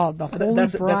that's called. The Holy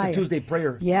That's Briar. the Tuesday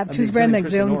prayer. Yeah, of the Tuesday prayer and the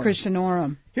Auxilium Auxilium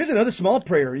Christianorum. Here's another small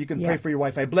prayer you can pray Yeah. for your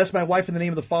wife. I bless my wife in the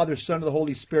name of the Father, Son, and the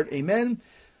Holy Spirit. Amen.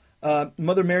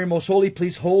 Mother Mary, most holy,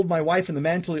 please hold my wife in the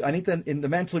mantle, Anita, in the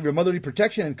mantle of your motherly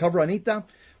protection, and cover Anita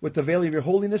with the veil of your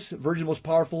holiness. Virgin most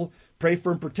powerful, pray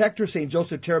for and protect her. Saint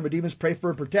Joseph, Teremodemus, pray for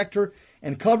and protect her,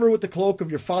 and cover her with the cloak of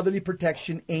your fatherly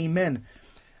protection. Amen.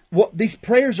 Well, these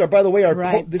prayers are, by the way,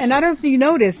 Right. And I don't know if you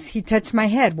notice, he touched my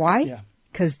head. Why? Yeah.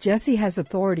 Because Jesse has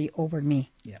authority over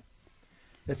me. Yeah.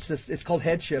 It's called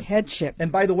headship. Headship.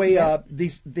 And by the way, Yeah.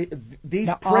 these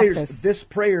The prayers, office. this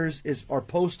prayers are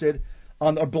posted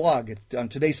on our blog, on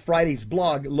today's Friday's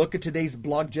blog. Look at today's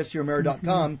blog,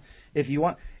 jesseromero.com, if you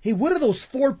want. Hey, what are those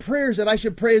 4 prayers that I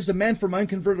should pray as a man for my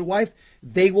unconverted wife?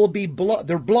 They will be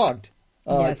they're blogged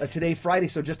Yes. today, Friday.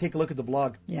 So just take a look at the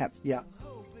blog. Yep. Yeah.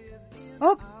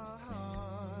 Oh,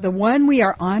 the one we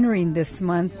are honoring this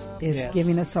month is Yes.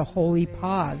 giving us a holy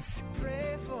pause.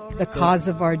 The cause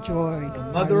of our joy,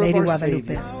 Mother Our Lady of our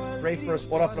Guadalupe. Savior. Pray for us.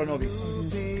 Ora pro nobis.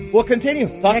 We'll continue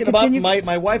talking continue. about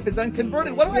my wife is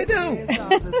unconverted. What do I do?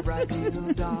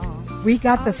 We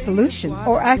got the solution.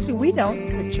 Or actually, we don't.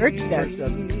 The church does.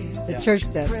 The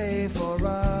church does.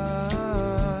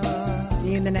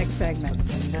 See you in the next segment.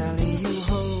 Tenderly you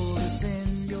hold us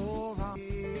in your arms.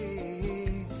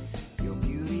 Your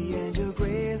beauty and your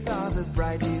grace are the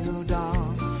bright little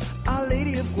dawn. Our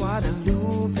Lady of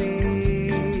Guadalupe,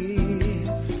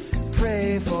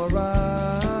 pray for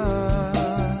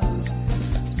us.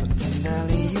 So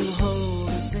tenderly you hold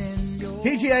us in your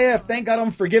TGIF, thank God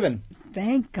I'm forgiven.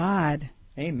 Thank God.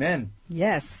 Amen.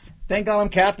 Yes. Thank God I'm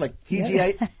Catholic.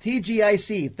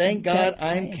 TGIC, thank God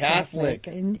I'm Catholic.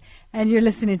 And you're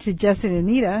listening to Jesse and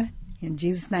Anita in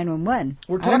Jesus 911.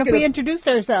 We're I don't know if talking we ab- introduced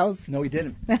ourselves. No, we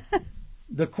didn't.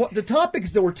 The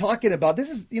topics that we're talking about, this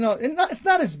is, it's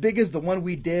not as big as the one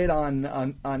we did on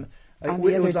the it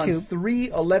was other on two.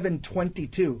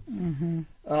 3/11/22.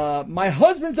 My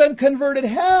husband's unconverted.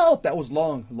 Help! That was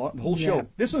long, the whole show. Yeah.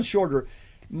 This one's shorter.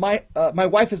 My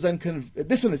wife is unconverted.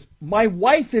 This one is my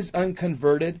wife is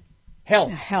unconverted.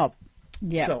 Help! Help.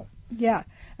 Yeah. So. Yeah.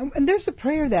 And there's a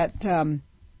prayer that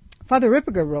Father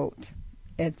Ripperger wrote.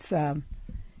 It's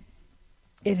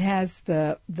it has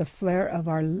the flare of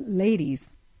Our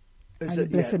Lady's, Is our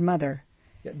it- Blessed Mother.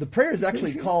 yeah, the prayer is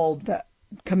actually called The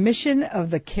commission of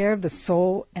the care of the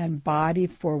soul and body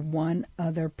for one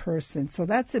other person. So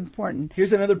that's important.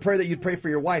 Here's another prayer that you'd pray for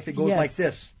your wife. It goes Yes. like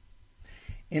this.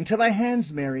 Into thy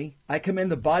hands, Mary, I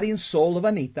commend the body and soul of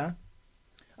Anita.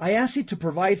 I ask you to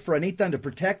provide for Anita and to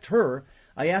protect her.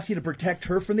 I ask you to protect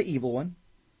her from the evil one.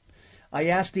 I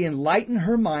ask thee enlighten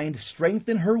her mind,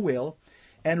 strengthen her will,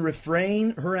 and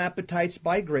refrain her appetites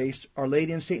by grace. Our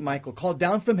Lady and St. Michael, call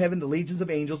down from heaven the legions of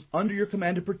angels under your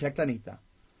command to protect Anita.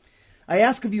 I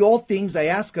ask of you all things. I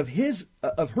ask of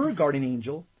her guardian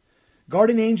angel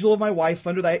of my wife,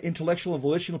 under thy intellectual and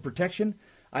volitional protection.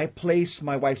 I place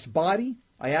my wife's body.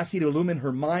 I ask thee to illumine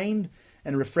her mind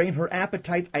and refrain her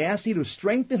appetites. I ask thee to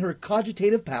strengthen her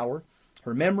cogitative power,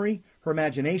 her memory, her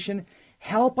imagination.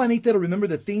 Help Anita to remember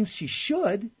the things she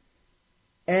should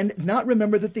and not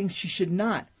remember the things she should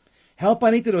not. Help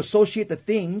Anita to associate the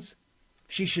things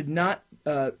she should not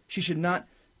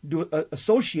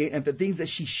associate and the things that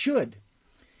she should.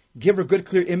 Give her good,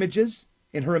 clear images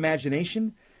in her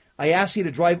imagination. I ask you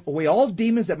to drive away all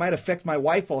demons that might affect my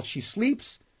wife while she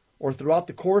sleeps or throughout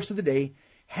the course of the day.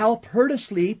 Help her to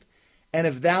sleep, and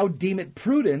if thou deem it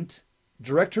prudent,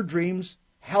 direct her dreams.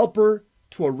 Help her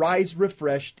to arise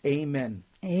refreshed. Amen.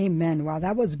 Amen. Wow,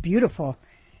 that was beautiful.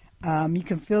 You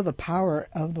can feel the power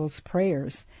of those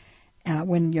prayers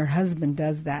when your husband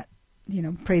does that,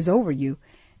 prays over you.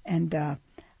 And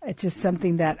It's just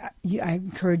something that I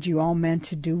encourage you all men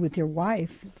to do with your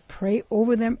wife. Pray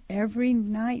over them every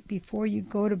night before you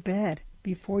go to bed,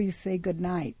 before you say good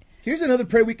night. Here's another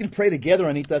prayer we can pray together,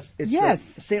 Anita. It's Yes.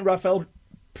 St. Raphael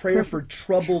prayer for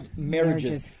troubled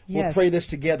marriages. We'll Yes. pray this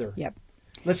together. Yep.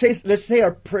 Let's say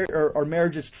our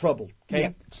marriage is troubled. Okay,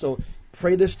 Yep. So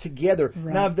pray this together.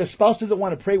 Right. Now, if the spouse doesn't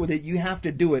want to pray with it, you have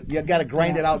to do it. You got to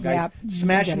grind it out, guys. Yep. You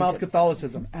Smash gotta mouth do it.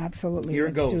 Catholicism. Absolutely. Here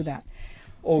it Let's goes. do that.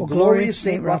 O glorious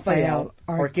Saint Raphael,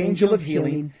 Archangel of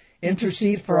healing,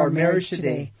 intercede for our marriage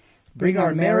today. Bring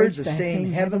our marriage the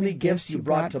same heavenly gifts you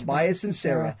brought Tobias and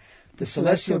Sarah, the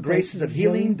celestial graces of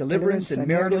healing, deliverance, and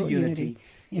marital unity.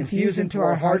 Infuse into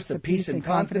our hearts the peace and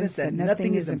confidence that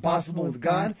nothing is impossible with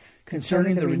God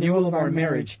concerning the renewal of our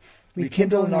marriage.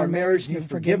 Rekindle in our marriage new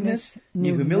forgiveness,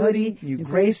 new humility, new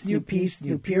grace, new peace,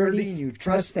 new purity, new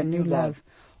trust, and new love.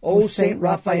 O Saint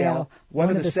Raphael, one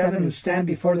of the seven who stand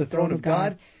before the throne of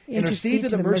God, intercede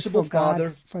to the merciful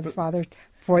Father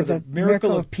for the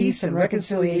miracle of peace and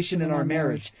reconciliation in our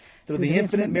marriage, through the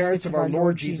infinite merits of our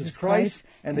Lord Jesus Christ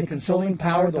and the consoling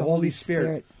power of the Holy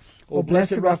Spirit. O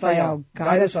blessed Raphael,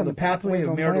 guide us on the pathway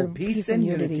of marital peace and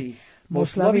unity.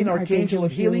 Most loving Archangel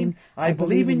of healing, I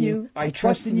believe in you, I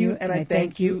trust in you, and I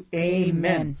thank you.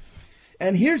 Amen.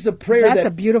 And here's the prayer That's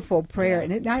a beautiful prayer.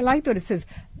 And I like that it says,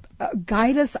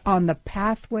 guide us on the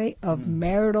pathway of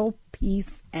marital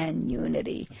peace and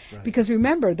unity. right. Because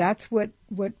remember, that's what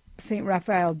St.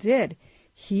 Raphael did.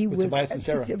 He With was Tobias and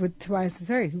Sarah. with Tobias and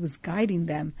Sarah. He was guiding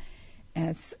them,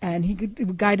 and he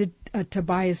guided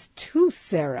Tobias to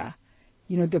Sarah.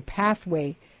 The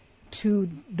pathway to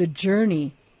the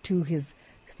journey to his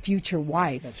future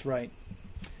wife. That's right.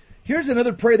 Here's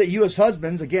another prayer that you as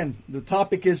husbands, again, the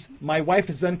topic is, my wife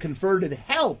is unconverted,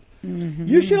 help. Mm-hmm.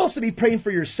 You should also be praying for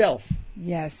yourself.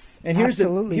 Yes, And here's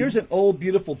absolutely. here's an old,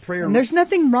 beautiful prayer. And there's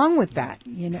nothing wrong with that.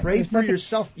 Pray There's for nothing-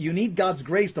 yourself. You need God's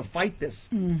grace to fight this.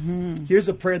 Mm-hmm. Here's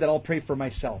a prayer that I'll pray for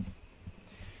myself.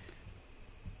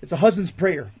 It's a husband's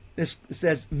prayer. It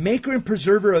says, Maker and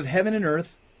preserver of heaven and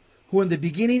earth, who in the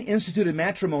beginning instituted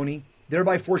matrimony,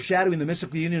 thereby foreshadowing the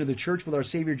mystical union of the church with our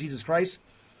Savior Jesus Christ,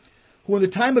 who in the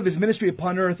time of his ministry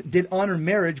upon earth did honor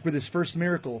marriage with his first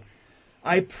miracle,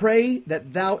 I pray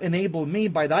that thou enable me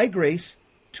by thy grace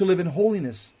to live in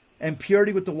holiness and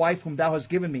purity with the wife whom thou hast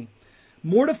given me.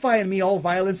 Mortify in me all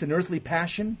violence and earthly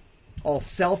passion, all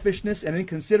selfishness and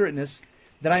inconsiderateness,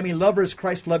 that I may love her as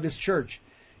Christ loved his church,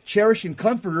 cherish and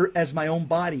comfort her as my own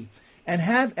body, and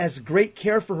have as great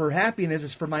care for her happiness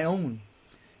as for my own.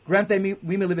 Grant that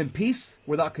we may live in peace,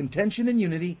 without contention and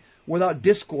unity, without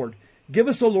discord. Give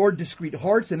us, O Lord, discreet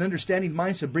hearts and understanding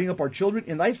minds to bring up our children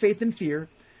in thy faith and fear,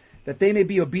 that they may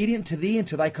be obedient to thee and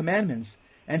to thy commandments,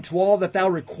 and to all that thou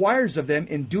requires of them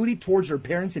in duty towards their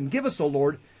parents. And give us, O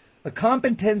Lord, a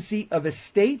competency of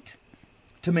estate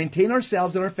to maintain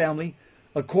ourselves and our family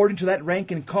according to that rank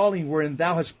and calling wherein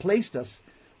thou hast placed us,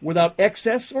 without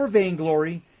excess or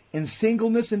vainglory, in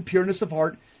singleness and pureness of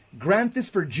heart. Grant this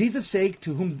for Jesus' sake,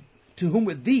 to whom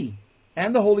with thee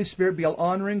and the Holy Spirit be all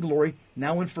honor and glory,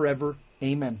 now and forever.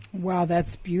 Amen. Wow,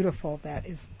 that's beautiful. That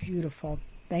is beautiful.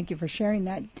 Thank you for sharing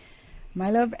that, my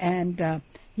love. And the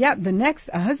next,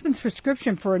 a husband's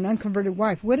prescription for an unconverted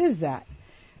wife. What is that?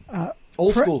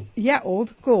 Old school. Yeah, old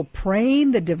school.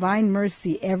 Praying the divine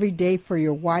mercy every day for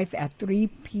your wife at 3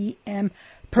 p.m.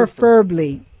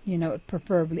 preferably.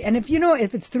 Preferably. And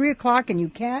if it's 3 o'clock and you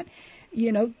can't,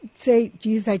 say,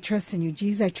 Jesus, I trust in you.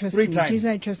 Jesus, I trust in you. 3 times. Jesus,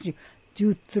 I trust in you.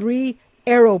 Do 3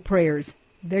 arrow prayers.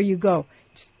 There you go.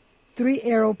 Just 3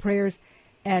 arrow prayers.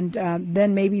 And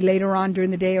then maybe later on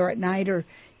during the day or at night or,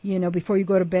 before you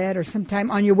go to bed or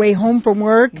sometime on your way home from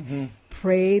work,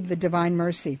 pray the divine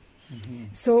mercy. Mm-hmm.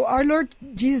 So our Lord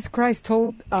Jesus Christ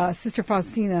told Sister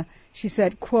Faustina, she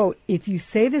said, quote, if you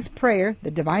say this prayer,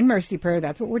 the divine mercy prayer,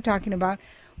 that's what we're talking about,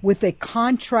 with a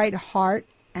contrite heart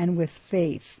and with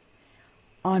faith,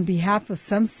 on behalf of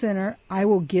some sinner, I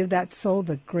will give that soul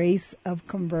the grace of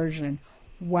conversion.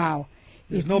 Wow.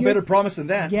 There's no better promise than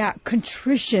that. Yeah,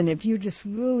 contrition. If you just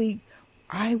really,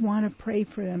 I want to pray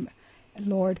for them,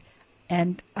 Lord.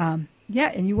 And and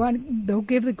they'll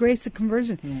give the grace of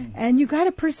conversion. And you got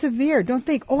to persevere. Don't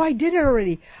think, I did it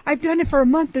already. I've done it for a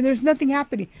month and there's nothing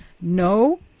happening.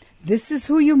 No, this is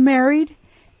who you married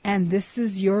and this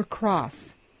is your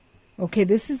cross. Okay,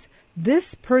 this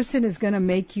person is going to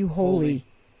make you holy.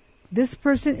 This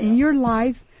person in your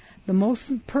life, the most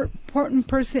important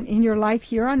person in your life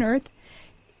here on earth,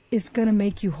 is going to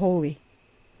make you holy.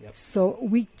 Yep. So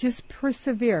we just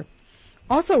persevere.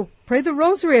 Also, pray the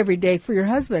rosary every day for your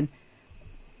husband.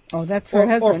 Oh, that's her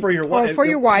husband. Or for your wife. Or for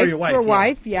your wife. For your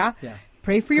wife, yeah. Yeah.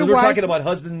 Pray for your We're wife. talking about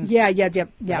husbands. Yeah.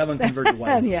 Haven't converted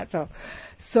wives. Yeah.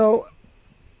 So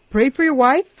pray for your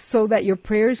wife so that your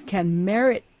prayers can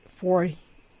merit for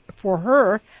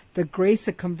her the grace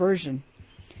of conversion.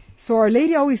 So Our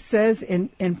Lady always says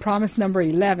in promise number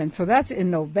 11, so that's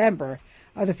in November,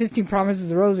 of the 15 promises of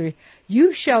the Rosary,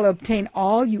 you shall obtain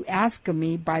all you ask of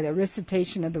me by the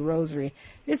recitation of the Rosary.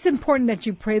 It's important that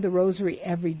you pray the Rosary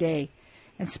every day,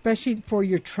 especially for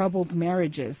your troubled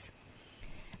marriages.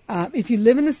 If you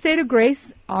live in a state of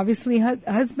grace, obviously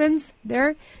husbands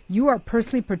there, you are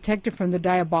personally protected from the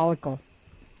diabolical.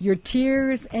 Your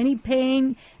tears, any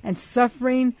pain and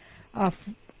suffering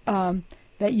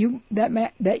that you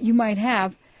might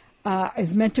have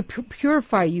is meant to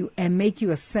purify you and make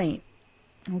you a saint.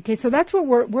 Okay, so that's what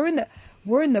we're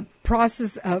in the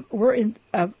process of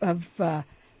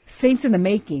saints in the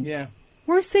making. Yeah.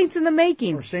 We're saints in the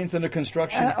making. Or saints under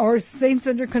construction. Or saints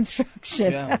under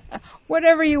construction. Yeah.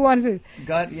 Whatever you want to do.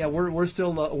 God, yeah, we're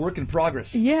still a work in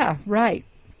progress. Yeah, right.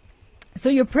 So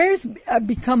your prayers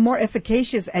become more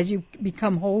efficacious as you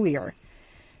become holier.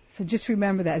 So just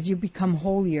remember that as you become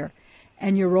holier.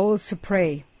 And your role is to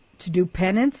pray, to do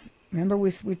penance. Remember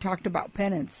we talked about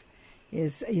penance.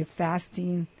 Is your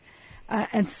fasting.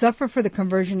 And suffer for the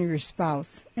conversion of your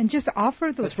spouse. And just offer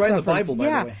those That's right in the sufferings. Bible, by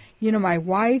the way. You know, my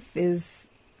wife is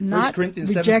 1 not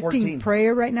Corinthians rejecting 7:14.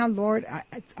 prayer right now. Lord,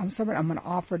 I'm sorry, I'm going to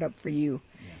offer it up for you.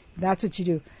 Yeah. That's what you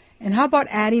do. And how about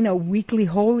adding a weekly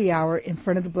holy hour in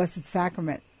front of the Blessed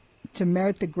Sacrament to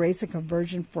merit the grace of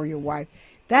conversion for your wife?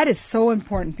 That is so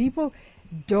important. People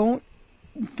don't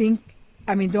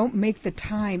make the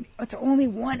time. It's only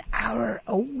 1 hour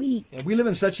a week. Yeah, we live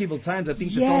in such evil times. I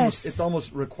think it's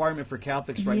almost a requirement for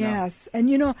Catholics right now. Yes. And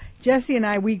you know, Jesse and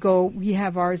I, we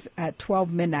have ours at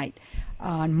 12 midnight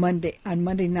on Monday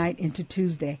night into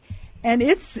Tuesday. And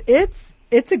it's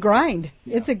a grind.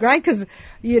 Yeah. It's a grind because,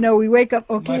 you know, we wake up,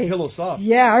 okay. My pillow's soft.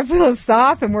 Yeah, our pillow's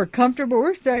soft and we're comfortable.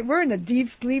 We're in a deep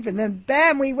sleep and then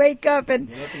bam, we wake up and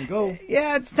let them go.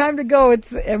 Yeah, it's time to go.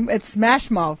 It's smash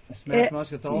mouth. Smash mouth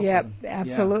Catholicism. Yeah,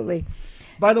 absolutely. Yeah.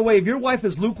 By the way, if your wife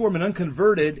is lukewarm and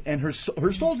unconverted and her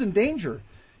soul's in danger,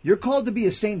 you're called to be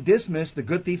a Saint Dismas, the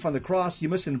good thief on the cross. You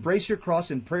must embrace your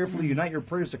cross and prayerfully unite your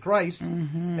prayers to Christ,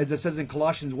 as it says in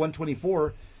Colossians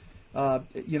 1:24.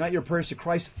 Unite your prayers to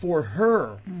Christ for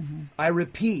her. I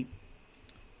repeat,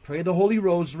 pray the Holy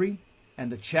Rosary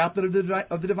and the Chaplet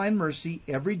of the Divine Mercy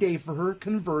every day for her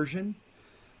conversion.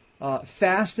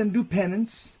 Fast and do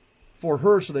penance for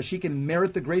her so that she can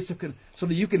merit the grace of so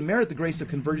that you can merit the grace of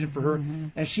conversion for her,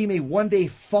 and she may one day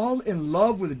fall in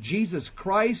love with Jesus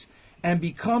Christ and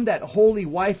become that holy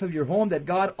wife of your home that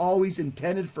God always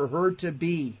intended for her to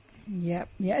be. Yep.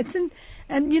 Yeah.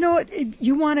 And you know,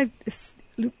 you want to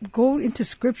go into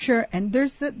Scripture, and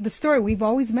there's the story we've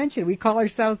always mentioned. We call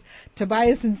ourselves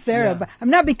Tobias and Sarah, but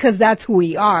I'm not because that's who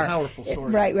we are. Powerful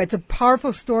story, right? It's a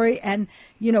powerful story, and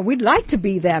you know we'd like to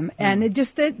be them. And it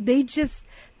just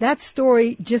that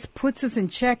story just puts us in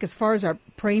check as far as our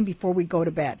praying before we go to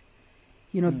bed.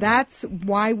 You know, that's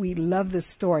why we love this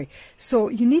story. So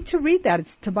you need to read that.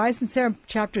 It's Tobias and Sarah,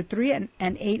 chapter 3 and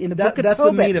 8 in the book of Tobit. That's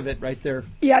the meat of it right there.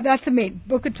 Yeah, that's the meat.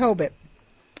 Book of Tobit.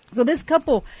 So this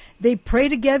couple, they pray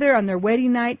together on their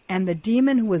wedding night, and the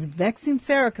demon who was vexing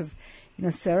Sarah, because, you know,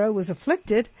 Sarah was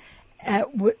afflicted,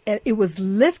 it was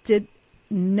lifted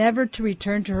never to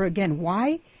return to her again.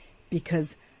 Why?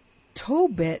 Because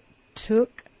Tobit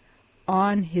took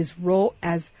on his role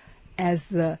as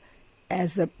the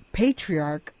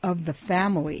patriarch of the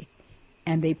family,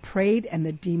 and they prayed, and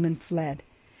the demon fled.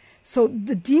 So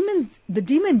the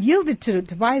demon yielded to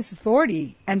Tobias'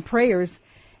 authority and prayers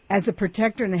as a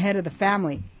protector and the head of the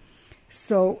family.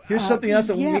 So here's something else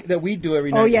that we do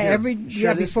every night. Oh yeah,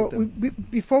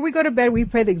 before we go to bed, we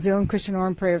pray the Auxilium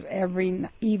Christianorum prayers every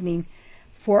evening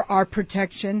for our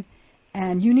protection,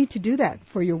 and you need to do that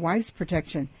for your wife's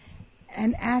protection.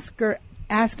 And ask her.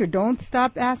 Don't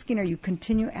stop asking her. You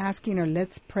continue asking her.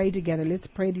 Let's pray together. Let's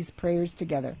pray these prayers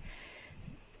together.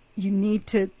 You need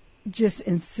to just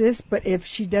insist. But if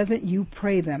she doesn't, you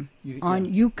pray them.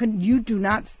 You do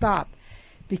not stop,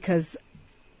 because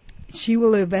she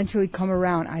will eventually come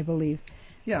around, I believe.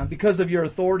 Yeah, because of your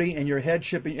authority and your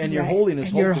headship and your holiness.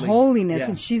 And your holiness,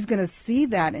 and she's going to see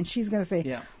that, and she's going to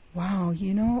say, "Wow,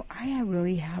 you know, I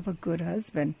really have a good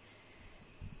husband."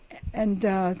 And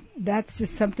that's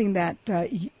just something that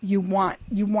you want.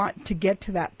 You want to get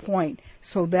to that point.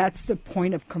 So that's the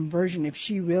point of conversion. If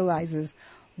she realizes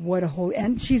what a holy,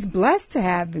 and she's blessed to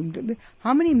have him.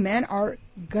 How many men are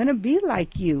gonna be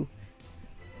like you?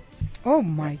 Oh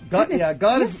my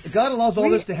goodness! God allows all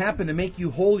this to happen to make you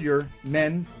holier,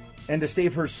 men, and to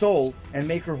save her soul and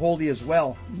make her holy as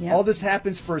well. Yep. All this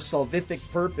happens for a salvific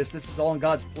purpose. This is all in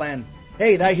God's plan.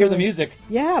 Hey, I hear the music.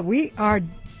 Yeah, we are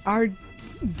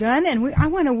done, and I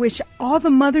want to wish all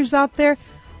the mothers out there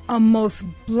a most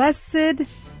blessed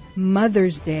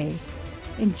Mother's Day.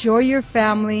 Enjoy your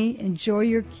family, enjoy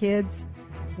your kids.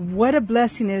 What a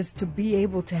blessing it is to be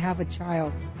able to have a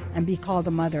child and be called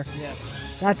a mother.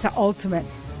 Yes. That's the ultimate.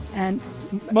 And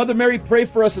Mother Mary, pray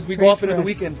for us as we Pray go off for into the us.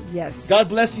 weekend. Yes. God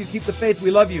bless you. Keep the faith. We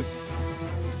love you.